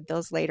redid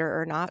those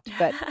later or not,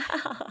 but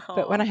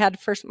when I had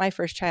my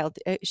first child,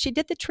 she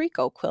did the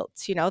tricot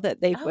quilts,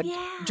 that they would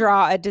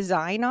draw a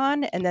design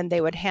on, and then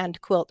they would hand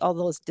quilt all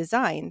those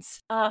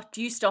designs. Oh,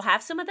 do you still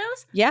have some of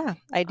those? Yeah,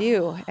 I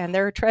do. And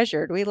they're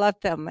treasured. We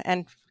love them.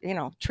 And,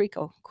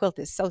 tricot quilt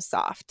is so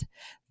soft.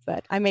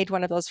 But I made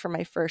one of those for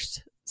my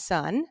first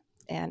son,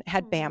 and it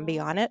had Bambi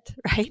on it,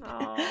 right?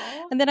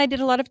 And then I did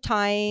a lot of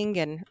tying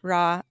and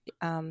raw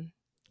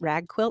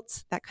rag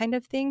quilts, that kind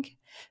of thing.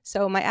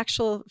 So my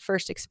actual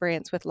first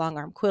experience with long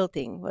arm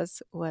quilting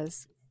was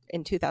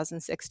in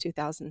 2006,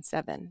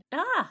 2007.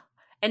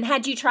 And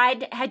had you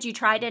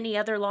tried any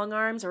other long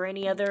arms or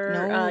any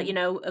other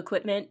No.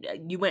 equipment?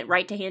 You went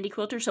right to Handy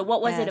Quilter. So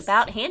what was it Yes.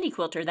 about Handy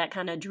Quilter that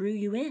kind of drew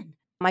you in?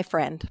 My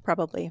friend,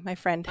 probably. My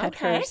friend had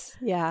Okay. hers.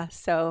 Yeah.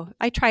 So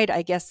I tried,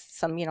 I guess,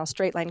 some,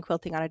 straight line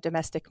quilting on a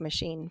domestic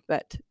machine.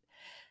 But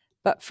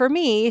for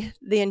me,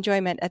 the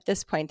enjoyment at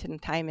this point in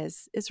time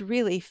is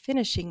really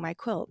finishing my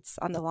quilts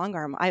on the long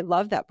arm. I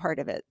love that part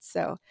of it.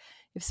 So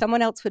if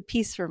someone else would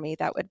piece for me,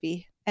 that would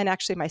be, and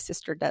actually my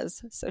sister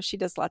does. So she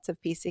does lots of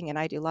piecing and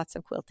I do lots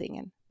of quilting,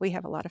 and we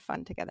have a lot of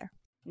fun together.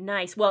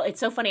 Nice. Well, it's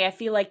so funny. I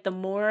feel like the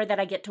more that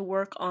I get to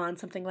work on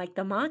something like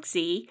the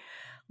Moxie,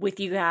 with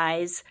you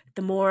guys,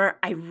 the more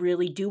I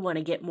really do want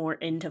to get more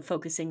into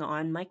focusing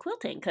on my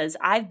quilting, because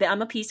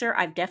I'm a piecer.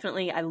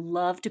 I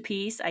love to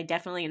piece.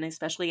 And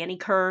especially any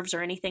curves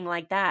or anything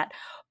like that.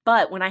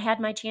 But when I had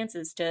my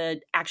chances to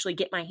actually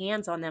get my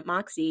hands on that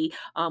Moxie,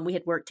 we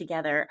had worked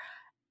together.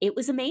 It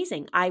was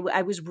amazing.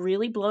 I was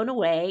really blown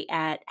away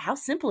at how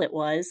simple it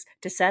was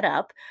to set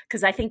up,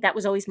 because I think that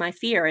was always my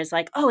fear, is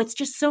like, oh, it's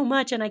just so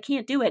much and I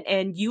can't do it.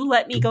 And you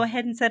let me go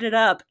ahead and set it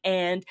up.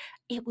 And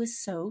it was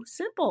so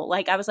simple.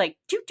 Like, I was like,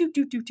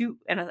 do.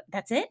 And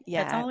that's it.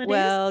 Yeah. That's all it is.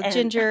 Well,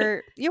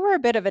 Ginger, you were a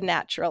bit of a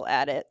natural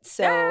at it.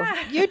 So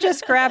you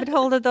just grabbed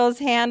hold of those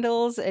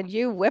handles and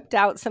you whipped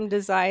out some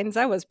designs.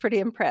 I was pretty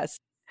impressed.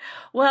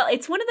 Well,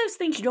 it's one of those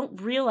things you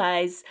don't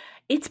realize.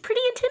 It's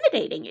pretty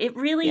intimidating. It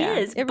really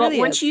is. It but really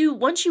once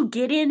is. you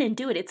get in and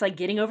do it, it's like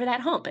getting over that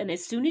hump. And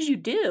as soon as you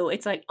do,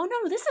 it's like, oh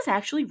no, this is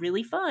actually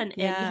really fun. And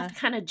you have to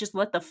kind of just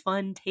let the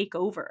fun take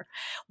over.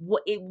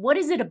 What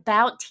is it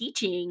about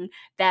teaching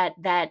that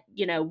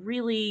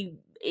really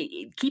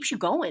it keeps you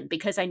going?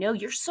 Because I know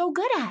you're so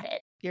good at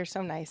it. You're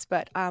so nice.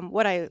 But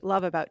what I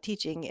love about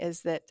teaching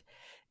is that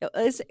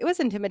it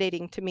was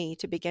intimidating to me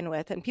to begin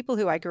with. And people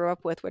who I grew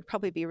up with would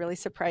probably be really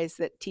surprised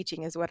that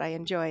teaching is what I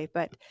enjoy.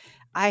 But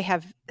I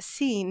have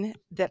seen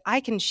that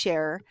I can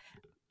share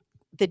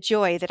the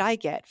joy that I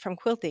get from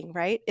quilting,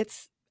 right?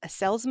 It's a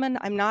salesman.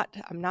 I'm not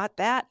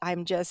that. I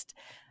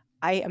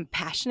am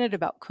passionate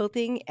about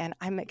quilting, and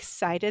I'm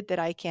excited that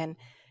I can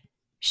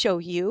show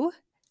you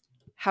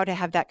how to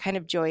have that kind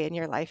of joy in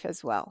your life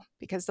as well.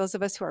 Because those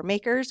of us who are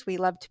makers, we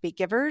love to be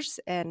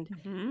givers, and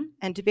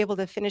to be able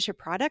to finish a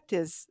project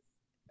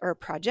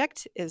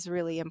is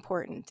really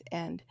important.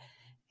 And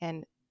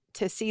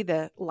to see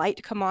the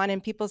light come on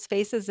in people's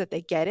faces that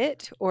they get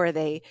it, or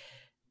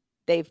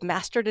they've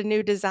mastered a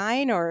new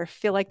design, or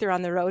feel like they're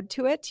on the road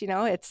to it,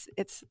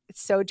 it's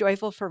so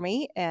joyful for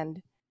me.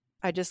 And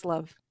I just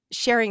love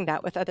sharing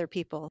that with other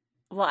people.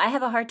 Well, I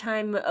have a hard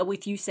time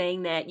with you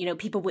saying that,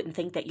 people wouldn't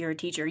think that you're a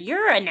teacher.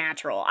 You're a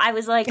natural. I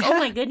was like, oh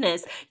my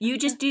goodness, you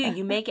just do.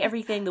 You make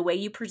everything the way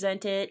you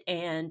present it,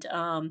 and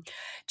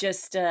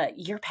just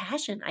your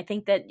passion. I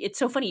think that it's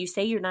so funny. You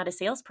say you're not a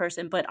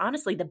salesperson, but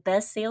honestly, the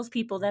best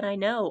salespeople that I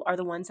know are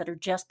the ones that are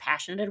just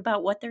passionate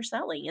about what they're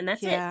selling. And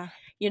that's it.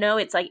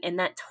 It's like, and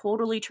that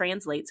totally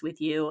translates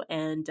with you,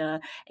 and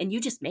you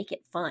just make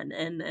it fun.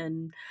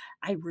 And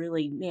I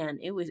really, man,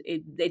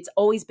 it's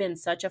always been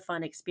such a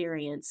fun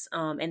experience.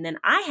 And then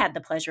I had the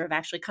pleasure of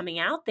actually coming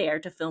out there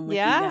to film with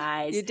you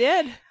guys. You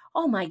did.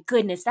 Oh my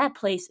goodness, that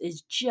place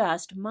is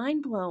just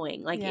mind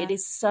blowing. Like, it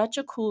is such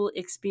a cool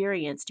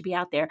experience to be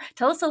out there.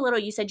 Tell us a little.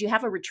 You said you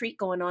have a retreat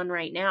going on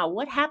right now.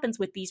 What happens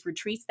with these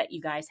retreats that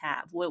you guys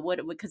have?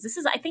 Because this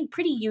is, I think,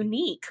 pretty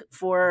unique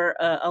for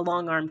a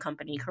long arm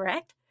company,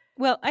 correct?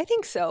 Well, I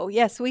think so.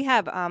 Yes, we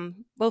have,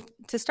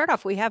 to start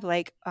off, we have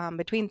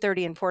between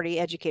 30 and 40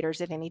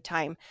 educators at any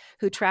time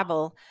who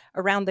travel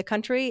around the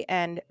country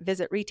and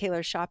visit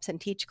retailer shops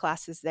and teach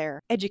classes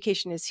there.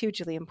 Education is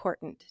hugely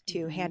important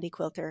to Handy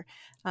Quilter.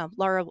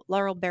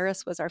 Laurel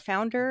Barris was our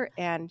founder,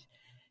 and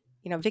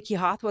Vicki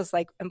Hoth was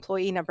like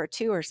employee number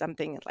 2 or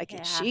something.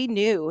 She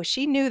knew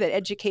that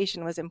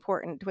education was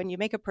important when you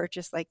make a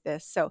purchase like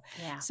this.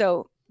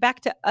 So back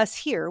to us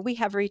here, we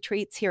have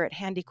retreats here at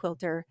Handy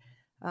Quilter.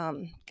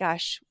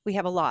 We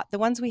have a lot. The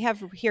ones we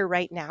have here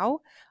right now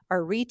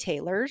are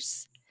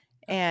retailers,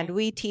 and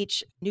we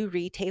teach new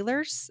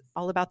retailers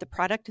all about the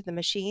product and the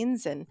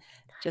machines and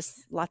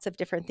just lots of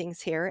different things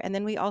here. And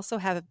then we also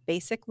have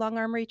basic long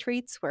arm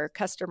retreats where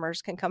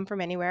customers can come from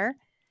anywhere.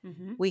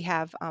 We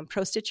have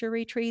pro stitcher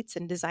retreats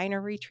and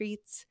designer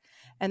retreats.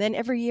 And then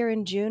every year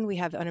in June, we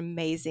have an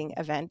amazing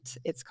event.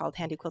 It's called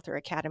Handy Quilter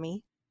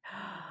Academy.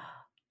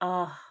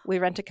 We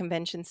rent a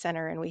convention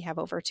center, and we have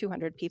over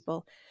 200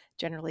 people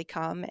generally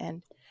come,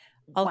 and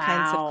all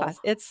kinds of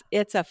classes.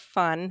 It's a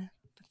fun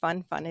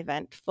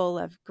event full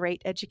of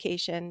great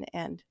education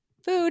and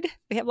food.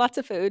 We have lots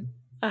of food.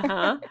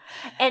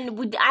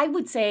 And I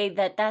would say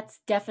that that's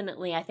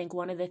definitely, I think,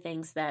 one of the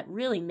things that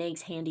really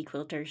makes Handy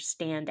Quilter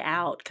stand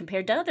out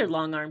compared to other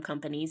long arm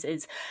companies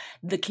is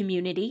the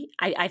community.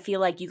 I feel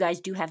like you guys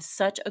do have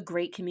such a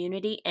great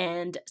community,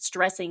 and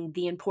stressing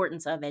the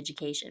importance of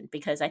education,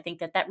 because I think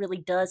that really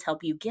does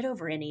help you get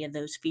over any of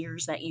those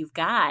fears that you've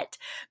got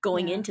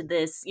going into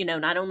this,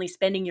 not only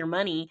spending your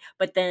money,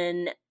 but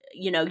then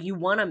you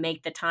want to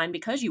make the time,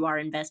 because you are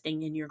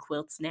investing in your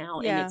quilts now,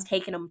 and it's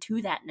taking them to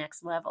that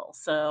next level.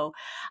 So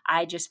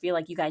I just feel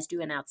like you guys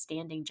do an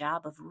outstanding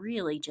job of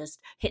really just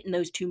hitting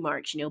those 2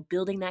 marks,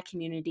 building that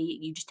community.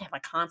 You just have a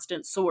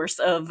constant source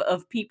of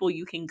people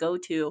you can go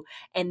to,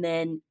 and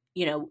then,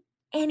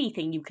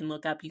 anything you can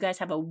look up. You guys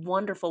have a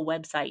wonderful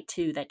website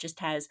too that just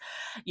has,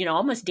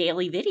 almost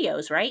daily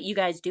videos, right? You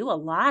guys do a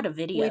lot of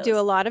videos. We do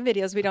a lot of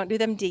videos. We don't do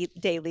them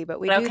daily, but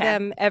we do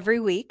them every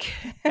week.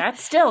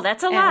 That's a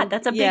lot.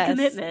 That's a big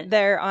commitment.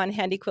 They're on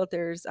Handy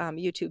Quilter's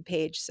YouTube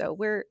page. So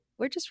we're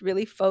just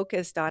really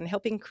focused on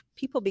helping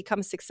people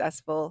become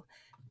successful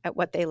at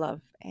what they love,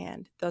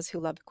 and those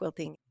who love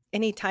quilting.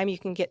 Anytime you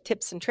can get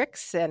tips and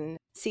tricks and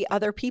see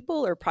other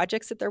people or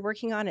projects that they're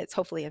working on, it's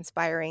hopefully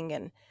inspiring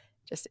and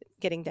just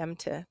getting them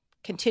to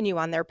continue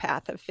on their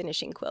path of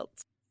finishing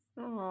quilts.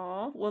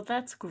 Oh, well,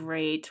 that's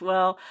great.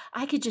 Well,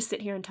 I could just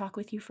sit here and talk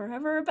with you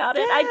forever about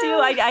it. I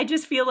do. I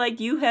just feel like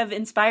you have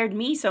inspired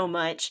me so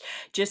much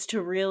just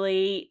to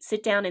really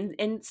sit down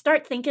and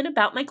start thinking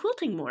about my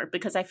quilting more,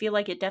 because I feel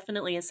like it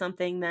definitely is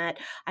something that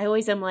I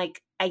always am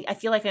like, I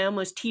feel like I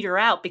almost teeter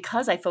out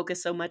because I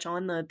focus so much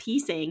on the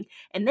piecing.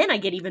 And then I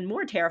get even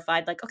more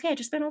terrified, like, okay, I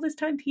just spent all this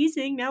time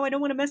piecing. Now I don't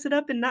want to mess it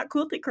up and not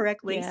quilt it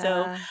correctly. Yeah.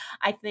 So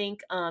I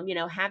think,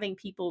 having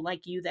people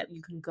like you that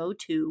you can go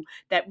to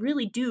that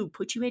really do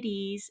put you at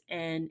ease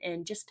and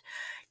just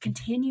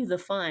continue the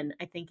fun,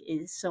 I think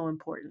is so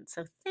important.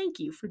 So thank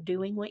you for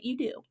doing what you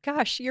do.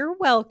 Gosh, you're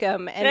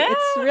welcome. And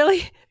it's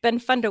really been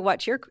fun to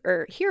watch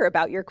hear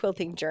about your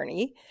quilting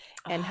journey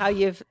and how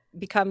you've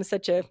become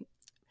such a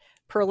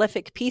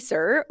prolific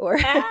piecer.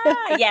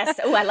 Yes.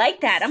 Oh, I like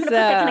that. I'm going to put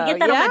that. Can I get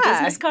that on my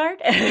business card?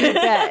 You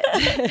bet.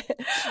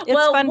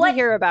 It's fun to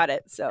hear about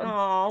it. So,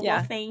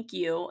 well, thank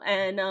you.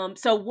 And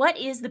so what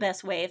is the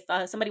best way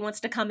if somebody wants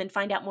to come and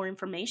find out more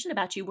information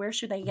about you? Where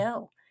should they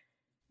go?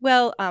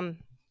 Well,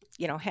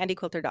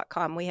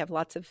 handyquilter.com. We have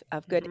lots of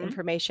good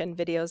information,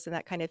 videos, and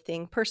that kind of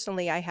thing.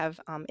 Personally, I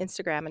have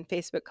Instagram and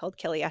Facebook called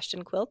Kelly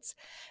Ashton Quilts.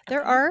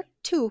 There are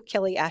 2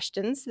 Kelly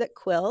Ashtons that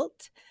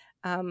quilt.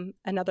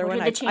 Another what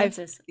one. Are the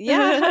chances?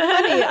 How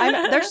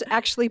funny. There's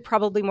actually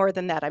probably more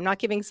than that. I'm not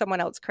giving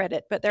someone else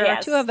credit, but there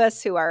are 2 of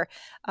us who are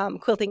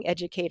quilting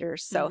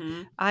educators. So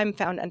I'm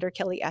found under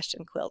Kelly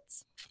Ashton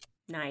Quilts.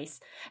 Nice.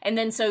 And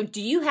then, so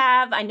do you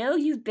have, I know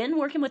you've been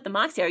working with the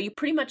Moxie. Are you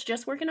pretty much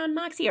just working on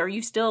Moxie, or are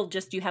you still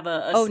just, you have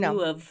a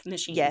slew of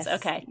machines? Yes.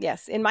 Okay.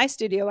 Yes. In my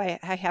studio, I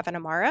have an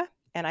Amara.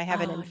 And I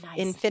have an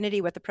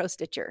Infinity with a Pro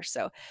Stitcher.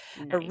 So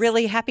a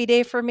really happy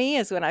day for me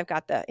is when I've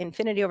got the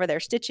Infinity over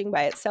there stitching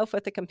by itself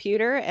with the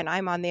computer, and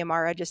I'm on the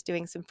Amara just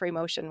doing some free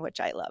motion,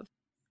 which I love.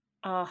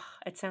 Oh,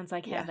 it sounds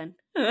like heaven.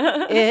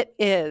 It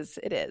is.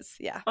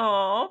 Yeah.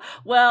 Oh,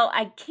 well,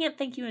 I can't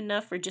thank you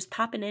enough for just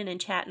popping in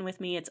and chatting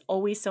with me. It's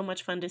always so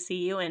much fun to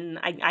see you. And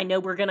I know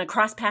we're going to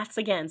cross paths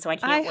again, so I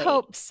can't wait. I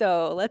hope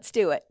so. Let's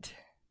do it.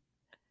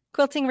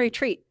 Quilting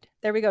retreat.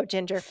 There we go,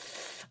 Ginger.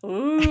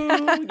 Ooh,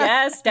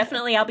 yes,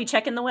 definitely. I'll be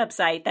checking the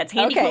website. That's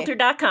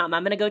handyquilter.com.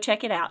 I'm going to go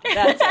check it out.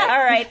 That's right.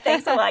 All right.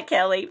 Thanks a lot,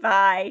 Kelly.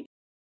 Bye.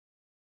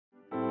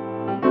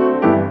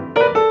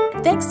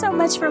 Thanks so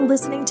much for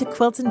listening to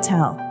Quilt and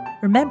Tell.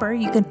 Remember,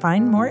 you can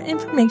find more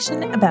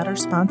information about our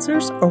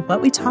sponsors or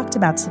what we talked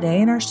about today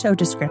in our show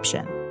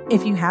description.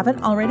 If you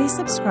haven't already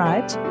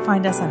subscribed,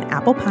 find us on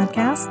Apple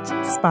Podcasts,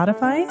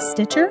 Spotify,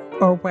 Stitcher,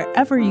 or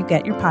wherever you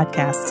get your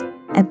podcasts.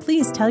 And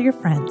please tell your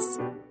friends.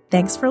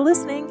 Thanks for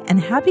listening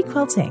and happy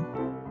quilting.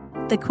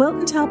 The Quilt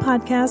and Tell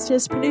podcast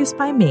is produced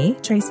by me,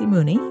 Tracy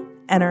Mooney,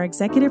 and our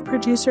executive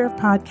producer of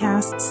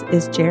podcasts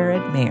is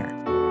Jared Mayer.